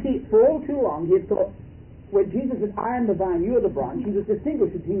it. You see, for all too long he had thought, when Jesus said, I am the vine, you are the branch, he was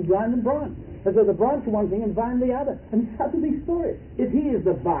distinguished between vine and branch, as though the branch were one thing and vine the other. And suddenly he saw it. If he is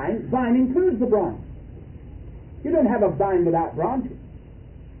the vine, vine includes the branch. You don't have a vine without branches.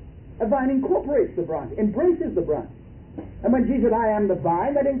 A vine incorporates the branch, embraces the branch. And when Jesus said, I am the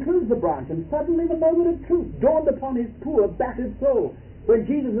vine, that includes the branch. And suddenly the moment of truth dawned upon his poor, battered soul. When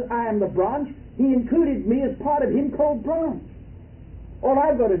Jesus said, I am the branch, he included me as part of him called branch. All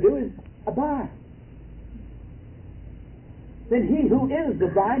I've got to do is abide. Then he who is the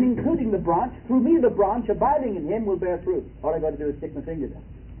vine, including the branch, through me the branch, abiding in him, will bear fruit. All I've got to do is stick my fingers up.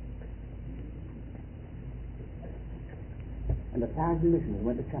 And 1,000 missionaries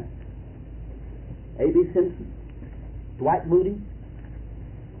went to China. A.B. Simpson, Dwight Moody,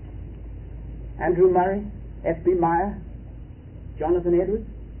 Andrew Murray, F.B. Meyer, Jonathan Edwards.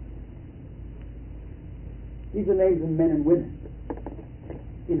 These are names of men and women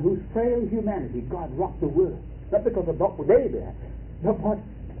in whose frail humanity God rocked the world. Not because of what they did, but what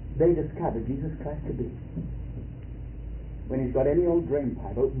they discovered Jesus Christ to be. When he's got any old drain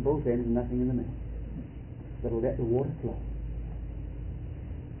pipe, open both ends and nothing in the middle, that'll let the water flow.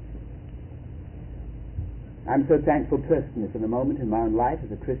 I'm so thankful personally for the moment in my own life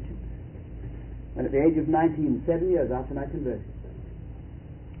as a Christian when at the age of 19, 7 years after my conversion,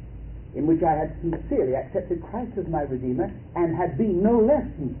 in which I had sincerely accepted Christ as my Redeemer and had been no less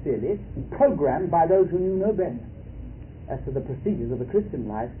sincerely programmed by those who knew no better as to the procedures of the Christian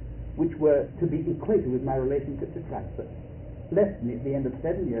life which were to be equated with my relationship to Christ, but left me at the end of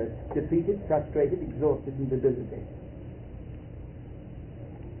 7 years defeated, frustrated, exhausted and debilitated.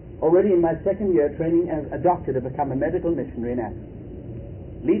 Already in my second year training as a doctor to become a medical missionary in Africa,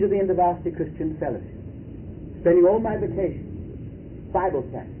 leader of the InterVarsity Christian Fellowship, spending all my vacations, Bible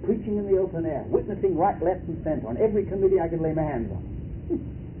camp, preaching in the open air, witnessing right, left and center on every committee I could lay my hands on,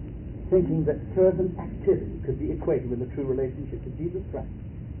 thinking that fervent activity could be equated with a true relationship to Jesus Christ,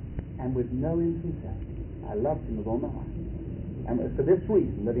 and with no insincerity. I loved him with all my heart. And it was for this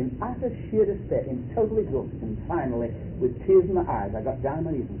reason that in utter sheer despair, in total exhaustion, finally, with tears in my eyes, I got down on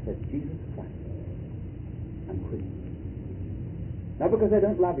my knees and said, Jesus Christ, I'm quitting. Not because I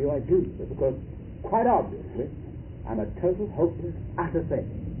don't love you, I do, but because, quite obviously, I'm a total, hopeless, utter failure.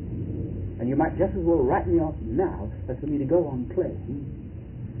 And you might just as well write me off now as for me to go on playing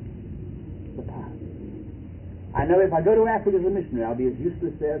the part. I know if I go to Africa as a missionary, I'll be as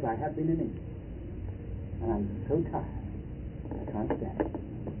useless there as I have been in England. And I'm so tired. I can't stand it.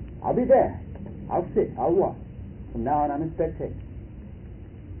 I'll be there. I'll sit. I'll watch. From now on, I'm a spectator.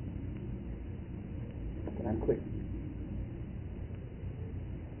 But I'm quitting.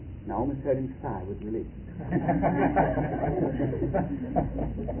 And I almost heard him sigh with relief.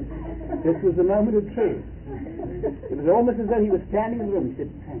 This was the moment of truth. It was almost as though he was standing in the room. He said,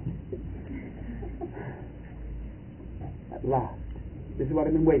 thank you. At last. This is what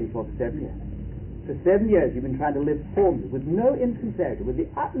I've been waiting for 7 years. For 7 years you've been trying to live for me with no insincerity, with the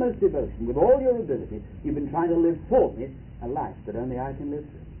utmost devotion, with all your ability. You've been trying to live for me a life that only I can live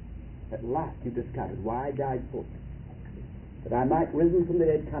through. At last you've discovered why I died for you. That I might, risen from the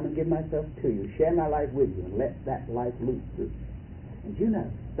dead, come and give myself to you, share my life with you, and let that life loose through. And you know,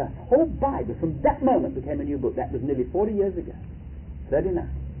 the whole Bible from that moment became a new book. That was nearly 40 years ago. 39.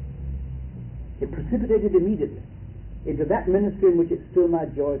 It precipitated immediately into that ministry in which it's still my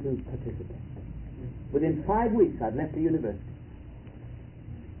joy to participate. Within 5 weeks I'd left the university.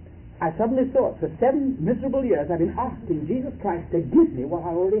 I suddenly thought, for 7 miserable years I've been asking Jesus Christ to give me what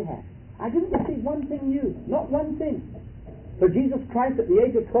I already had. I didn't receive one thing new, not one thing. For Jesus Christ at the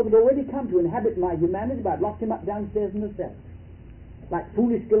age of 12 had already come to inhabit my humanity, but I'd locked him up downstairs in the cellar. Like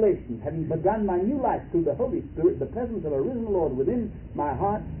foolish Galatians, having begun my new life through the Holy Spirit, the presence of a risen Lord within my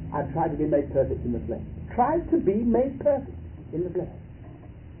heart, I've tried to be made perfect in the flesh. Tried to be made perfect in the flesh.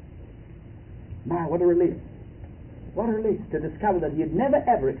 My, what a relief. What a relief to discover that he had never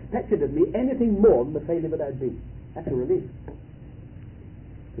ever expected of me anything more than the failure that I'd been. That's a relief.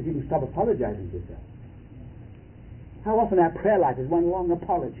 Because you can stop apologizing to yourself. How often our prayer life is one long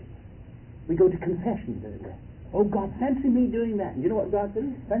apology. We go to confession, as it were. Oh God, fancy me doing that. And you know what God says?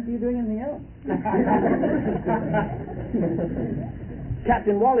 Fancy you doing anything else.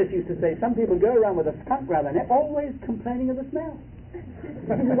 Captain Wallace used to say, some people go around with a skunk rather than always complaining of the smell.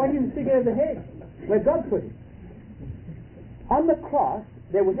 Why do you stick it over the head? Where God put it. On the cross,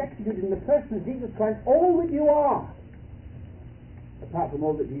 there was executed in the person of Jesus Christ all that you are, apart from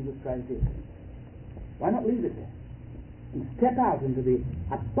all that Jesus Christ is. Why not leave it there? And step out into the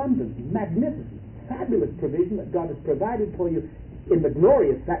abundant, magnificent, fabulous provision that God has provided for you in the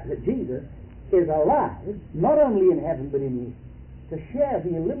glorious fact that Jesus is alive, not only in heaven but in you, to share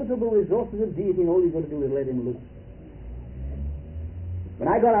the illimitable resources of deity, and all you've got to do is let him loose. When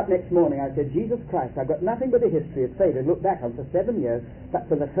I got up next morning, I said, Jesus Christ, I've got nothing but a history of failure to look back on for 7 years, but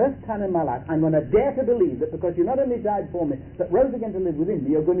for the first time in my life, I'm going to dare to believe that because you not only died for me, but rose again to live within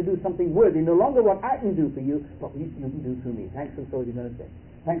me, you're going to do something worthy, no longer what I can do for you, but what you can do through me. Thanks for the souls you're going to save.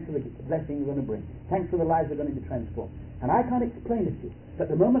 Thanks for the blessing you're going to bring. Thanks for the lives you're going to be transformed. And I can't explain it to you, but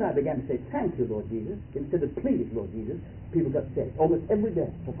the moment I began to say, thank you, Lord Jesus, instead of pleading, Lord Jesus, people got saved. Almost every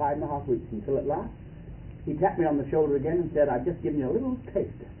day for 5.5 weeks, until at last, he tapped me on the shoulder again and said, I've just given you a little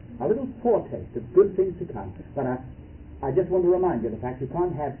taster, a little foretaste of good things to come. But I just want to remind you of the fact you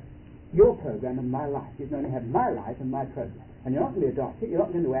can't have your program and my life. You can only have my life and my program. And you're not going to be a doctor. You're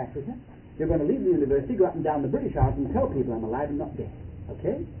not going to Africa. You're going to leave the university, go up and down the British Isles and tell people I'm alive and not dead.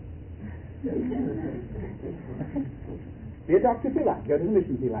 Okay? Be a doctor if you like. Go to the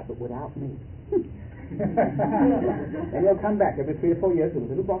mission if you like, but without me. Then you'll come back every 3 or 4 years with a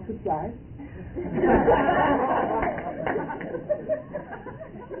little box of flies. And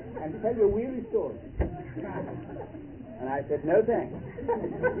tell you a weary story. And I said, no thanks.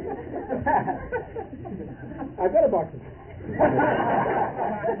 I've got a box of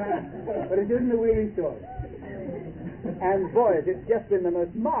but it isn't a weary story. And boys, it's just been the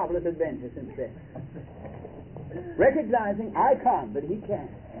most marvelous adventure since then. Recognizing I can't, but he can.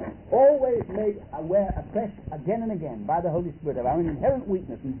 Always made aware afresh again and again by the Holy Spirit of our own inherent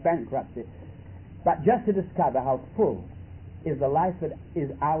weakness and bankruptcy, but just to discover how full is the life that is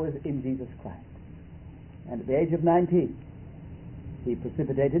ours in Jesus Christ. And at the age of 19, he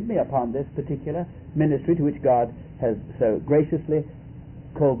precipitated me upon this particular ministry to which God has so graciously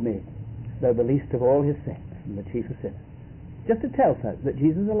called me, though the least of all his saints and the chief of sinners. Just to tell folks that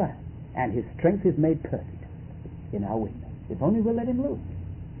Jesus is alive, and his strength is made perfect in our weakness, if only we'll let him loose.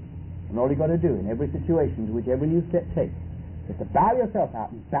 And all you've got to do in every situation to which every new step takes is to bow yourself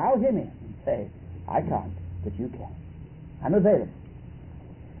out and bow him in and say, I can't, but you can. I'm available.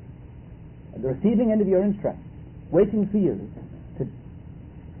 At the receiving end of your instructions, waiting for you to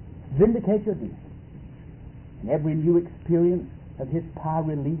vindicate your deeds. And every new experience of his power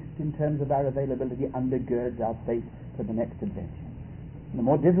released in terms of our availability undergirds our faith for the next adventure. And the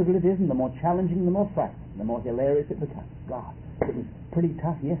more difficult it is, and the more challenging, the more frightening, the more hilarious it becomes. God, it was pretty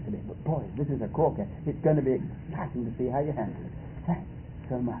tough yesterday, but boy, this is a corker. It's going to be exciting to see how you handle it. Thanks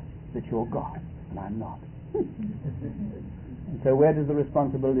so much that you're God and I'm not. And so where does the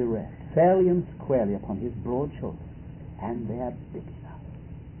responsibility rest? Fairly and squarely upon his broad shoulders. And they are big enough.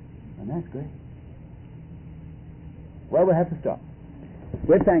 And that's great. Well, we'll have to stop.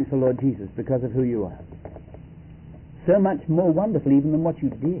 We're thankful, Lord Jesus, because of who you are. So much more wonderful even than what you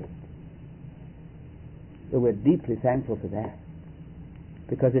did. But we're deeply thankful for that.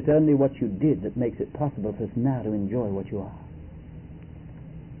 Because it's only what you did that makes it possible for us now to enjoy what you are.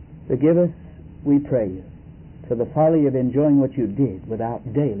 Forgive us, we pray you, for the folly of enjoying what you did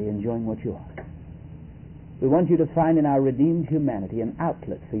without daily enjoying what you are. We want you to find in our redeemed humanity an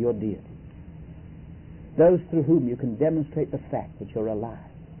outlet for your deity. Those through whom you can demonstrate the fact that you're alive.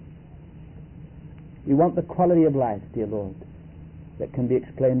 We want the quality of life, dear Lord, that can be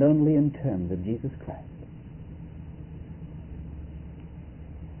explained only in terms of Jesus Christ.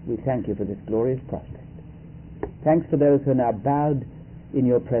 We thank you for this glorious prospect. Thanks for those who are now bowed in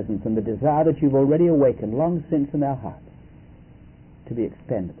your presence and the desire that you've already awakened long since in their hearts to be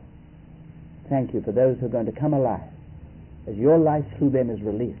expendable. Thank you for those who are going to come alive as your life through them is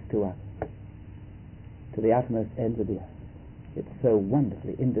released to us, to the uttermost ends of the earth. It's so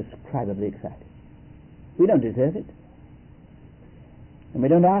wonderfully, indescribably exciting. We don't deserve it. And we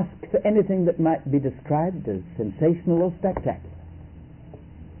don't ask for anything that might be described as sensational or spectacular.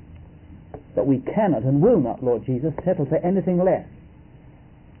 But we cannot and will not, Lord Jesus, settle for anything less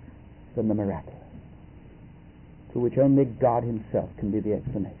than the miraculous, to which only God Himself can be the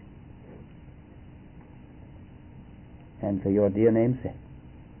explanation. And for your dear name's sake,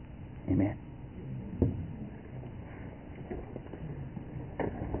 amen.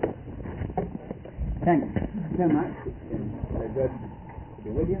 Thanks so much. Very good to be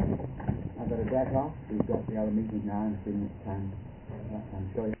with you. I've got to dash off. We've got the other meeting now in a few minutes' time. I'm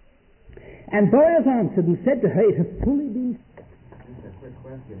sure. And Boaz answered and said to her, it has fully been. Just a quick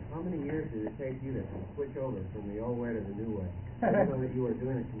question. How many years did it take you to switch over from the old way to the new way? I know that you were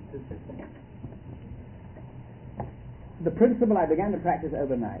doing it consistently. The principle I began to practice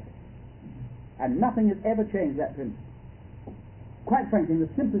overnight, and nothing has ever changed that principle. Quite frankly, in the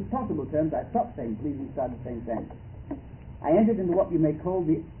simplest possible terms, I stopped saying please and started saying thanks. I entered into what you may call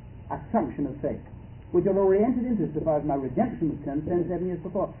the assumption of faith, which I'd already entered into so far as my redemption was concerned 7 years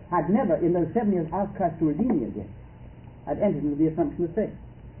before. I'd never, in those 7 years, asked Christ to redeem me again. I'd entered into the assumption of faith.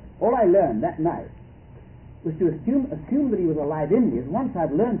 All I learned that night was to assume that He was alive in me, as once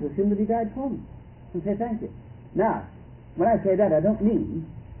I'd learned to assume that He died for me, and say thank you. Now, when I say that, I don't mean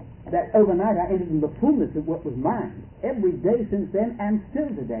that overnight I entered in the fullness of what was mine. Every day since then, and still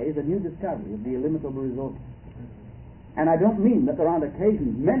today, is a new discovery of the illimitable resources. And I don't mean that there aren't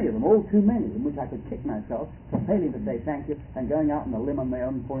occasions, many of them, all too many, in which I could kick myself for failing to say thank you and going out on a limb on my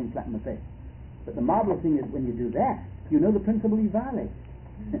own and falling flat in the face. But the marvelous thing is, when you do that, you know the principle you violate.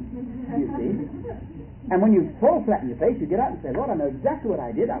 You see? And when you fall flat in your face, you get up and say, Lord, I know exactly what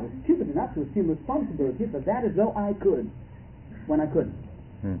I did. I was stupid enough to assume responsibility for that as though I could, when I couldn't.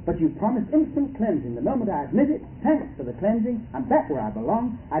 But you promised instant cleansing. The moment I admit it, thanks for the cleansing, I'm back where I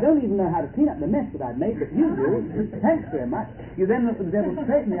belong. I don't even know how to clean up the mess that I've made, but you do. Thanks very much. You then look at the devil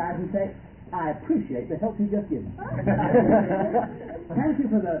straight in the eyes and say, I appreciate the help you just given. Thank you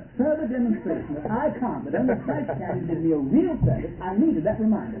for the further demonstration that I can't, but only Christ can, did me a real service. I needed that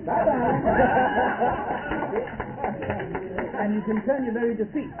reminder. Bye-bye. And you can turn your very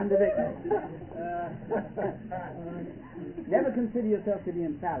defeat into victory. Never consider yourself to be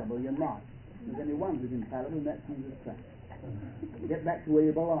infallible. You're not. There's only one who's infallible, and that's Jesus Christ. Get back to where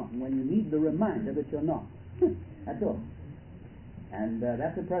you belong when you need the reminder that you're not. That's all. And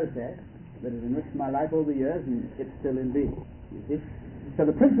that's a process that has enriched my life over the years, and it's still in being. You see? So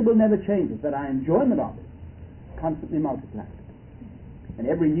the principle never changes, that our enjoyment of it constantly multiplies. And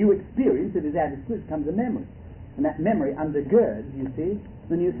every new experience that is added to it becomes a memory. And that memory undergirds, you see,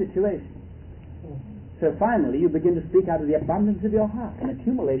 the new situation. So finally you begin to speak out of the abundance of your heart, an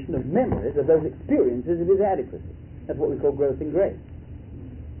accumulation of memories of those experiences of His adequacy. That's what we call growth in grace.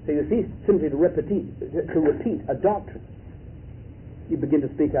 So you see, simply to repeat a doctrine, you begin to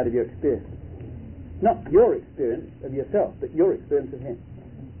speak out of your experience. Not your experience of yourself, but your experience of Him.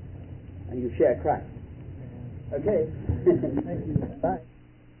 And you share Christ. Okay? Thank you. Bye.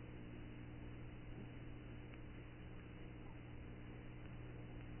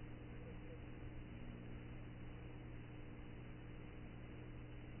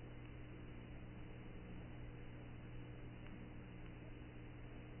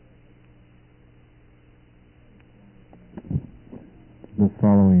 The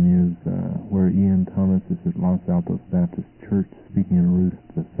following is where Ian Thomas is at Los Altos Baptist Church speaking in Ruth,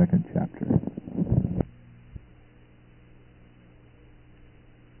 the 2nd chapter.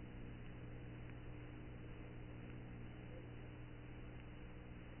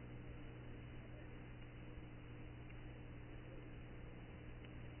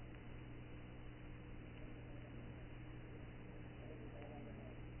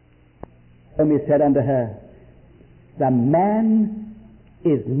 Naomi said unto her, the man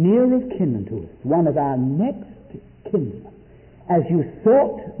is near of kin unto us, one of our next kinsmen. As you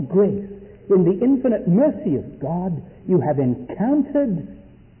sought grace in the infinite mercy of God, you have encountered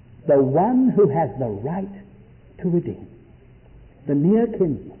the one who has the right to redeem. The near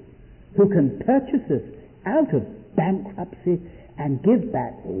kinsman who can purchase us out of bankruptcy and give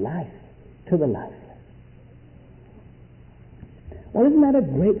back life to the lifeless. Well, isn't that a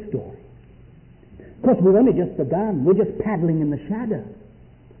great story? Of course, we've only just begun. We're just paddling in the shadow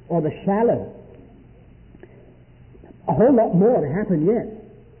or the shallow. A whole lot more to happen yet.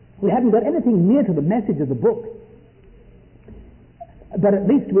 We haven't got anything near to the message of the book. But at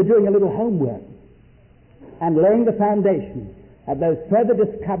least we're doing a little homework and laying the foundation of those further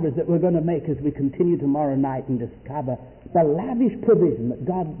discoveries that we're going to make as we continue tomorrow night and discover the lavish provision that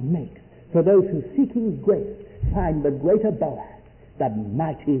God makes for those who, seeking grace, find the greater Boaz, the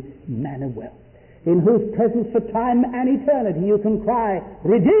mighty man of wealth, in whose presence for time and eternity you can cry,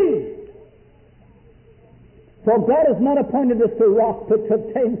 redeemed. For God has not appointed us to wrath, but to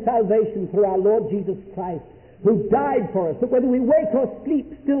obtain salvation through our Lord Jesus Christ, who died for us, that whether we wake or sleep,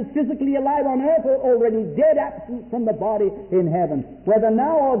 still physically alive on earth or already dead, absent from the body in heaven, whether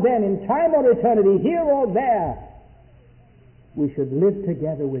now or then, in time or eternity, here or there, we should live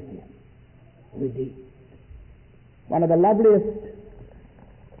together with Him, redeemed. One of the loveliest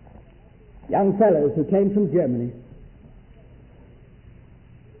young fellows who came from Germany,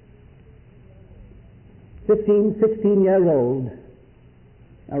 15, 16 years old,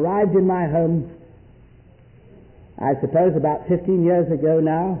 arrived in my home, I suppose about 15 years ago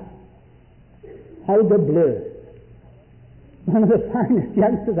now. Holger Bleu, one of the finest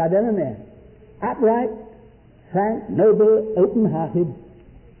youngsters I've ever met. Upright, frank, noble, open-hearted,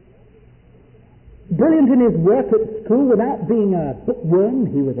 brilliant in his work at school without being a bookworm.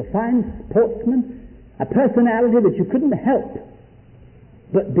 He was a fine sportsman, a personality that you couldn't help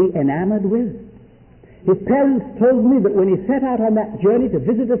but be enamored with. His parents told me that when he set out on that journey to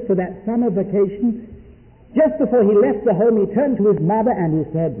visit us for that summer vacation, just before he left the home, he turned to his mother and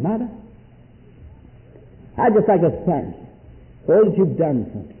he said, "Mother, I'd just like to thank you for all that you've done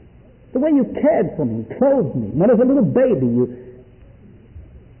for me. The way you cared for me, clothed me. When I was a little baby, you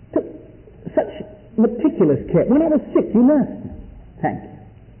took such meticulous care. When I was sick, you nursed me. Thank you."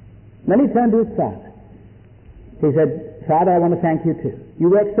 Then he turned to his father. He said, "Father, I want to thank you too. You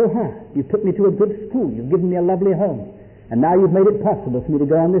worked so hard. You took me to a good school. You've given me a lovely home. And now you've made it possible for me to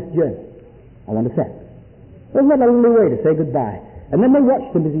go on this journey. I want to thank you." Wasn't that a lovely way to say goodbye? And then they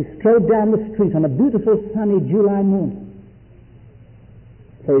watched him as he strode down the street on a beautiful sunny July morning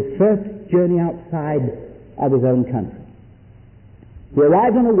for his first journey outside of his own country. He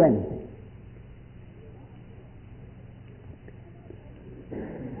arrived on a Wednesday.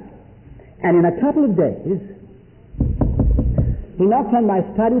 And in a couple of days, he knocked on my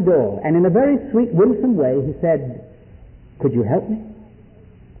study door, and in a very sweet, winsome way, he said, "Could you help me?"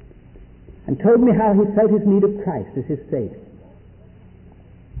 And told me how he felt his need of Christ as his Savior.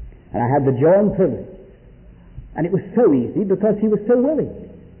 And I had the joy and privilege. And it was so easy because he was so willing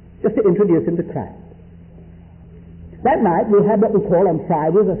just to introduce him to Christ. That night we had what we call on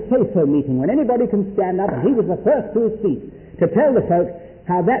Fridays a say-so meeting, when anybody can stand up, and he was the first to his feet to tell the folks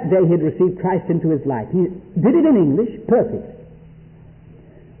how that day he had received Christ into his life. He did it in English, perfect.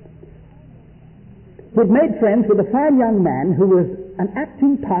 He'd made friends with a fine young man who was an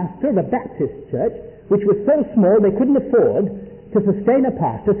acting pastor of a Baptist church, which was so small they couldn't afford to sustain a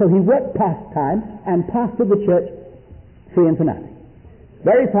pastor, so he worked part-time and pastored the church free and for nothing.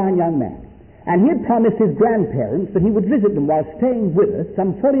 Very fine young man. And he had promised his grandparents that he would visit them while staying with us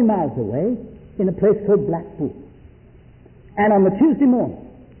some 40 miles away in a place called Blackpool. And on the Tuesday morning,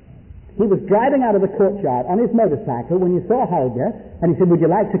 he was driving out of the courtyard on his motorcycle when he saw Holger, and he said, "Would you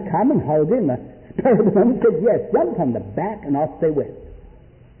like to come?" And Holger, in the spur of the moment, said, "Yes," jumped on the back, and off they went.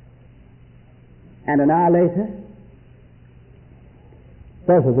 And an hour later,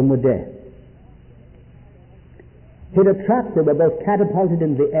 both of them were dead. Hit a truck, they were both catapulted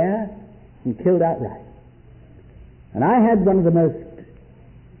in the air and killed outright. And I had one of the most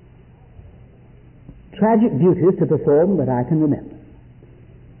tragic duties to perform that I can remember.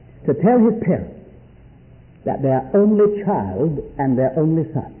 To tell his parents that their only child and their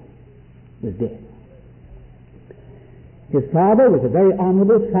only son was dead. His father was a very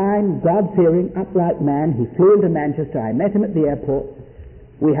honorable, fine, God-fearing, upright man. He flew into Manchester. I met him at the airport.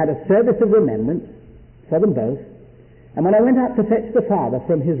 We had a service of remembrance for them both. And when I went out to fetch the father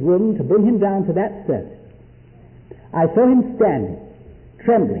from his room to bring him down to that service, I saw him standing,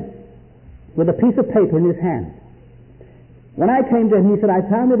 trembling, with a piece of paper in his hand. When I came to him, he said, "I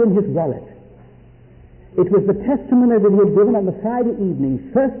found it in his wallet." It was the testimony that he had given on the Friday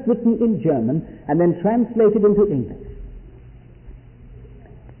evening, first written in German and then translated into English.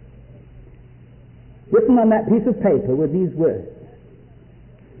 Written on that piece of paper were these words: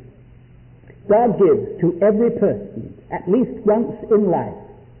 "God gives to every person, at least once in life,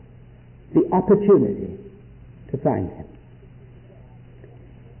 the opportunity to find Him."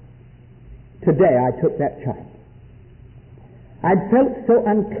 Today I took that charge. I'd felt so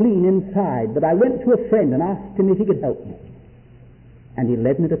unclean inside that I went to a friend and asked him if he could help me. And he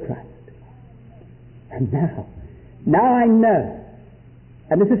led me to Christ. And now I know,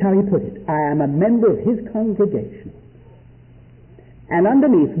 and this is how he put it, I am a member of his congregation. And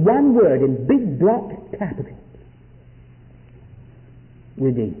underneath, one word in big block capitals,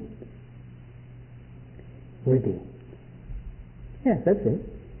 redeemed. Redeemed. Yes, that's it.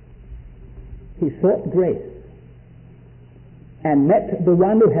 He sought grace and met the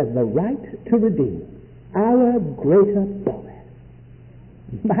one who has the right to redeem, our greater Boaz.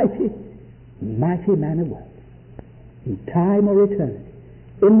 Mighty, mighty man of worth. In time or eternity,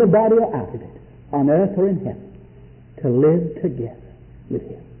 in the body or out of it, on earth or in heaven, to live together with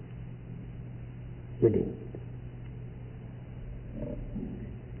him. Redeemed.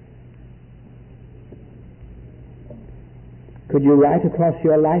 Could you write across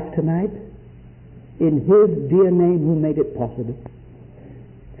your life tonight, in his dear name who made it possible,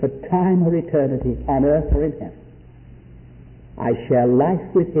 for time or eternity, on earth or in heaven, I share life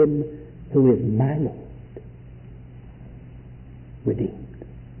with him who is my Lord. Redeemed.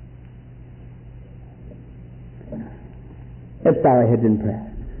 Let's bow our heads in prayer.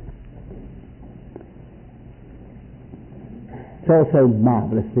 It's all so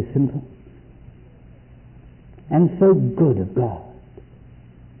marvelously simple and so good of God.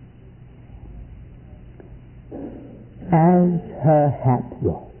 As her hap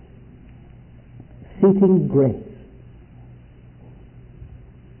was, seeking grace,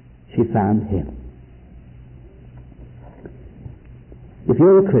 she found him. If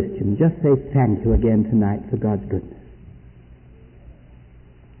you're a Christian, just say thank you again tonight for God's goodness.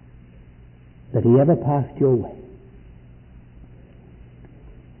 That he ever passed your way.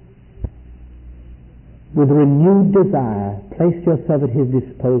 With renewed desire, place yourself at his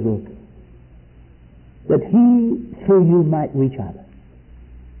disposal, that he through you might reach others,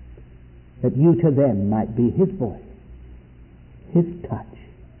 that you to them might be his voice, his touch,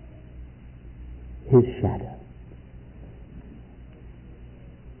 his shadow.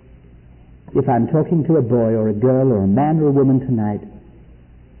 If I'm talking to a boy or a girl or a man or a woman tonight,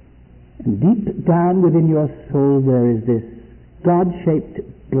 and deep down within your soul there is this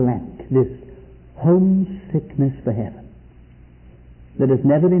God-shaped blank, this homesickness for heaven that has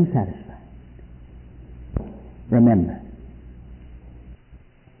never been satisfied, remember,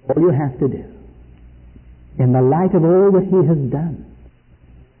 all you have to do, in the light of all that he has done,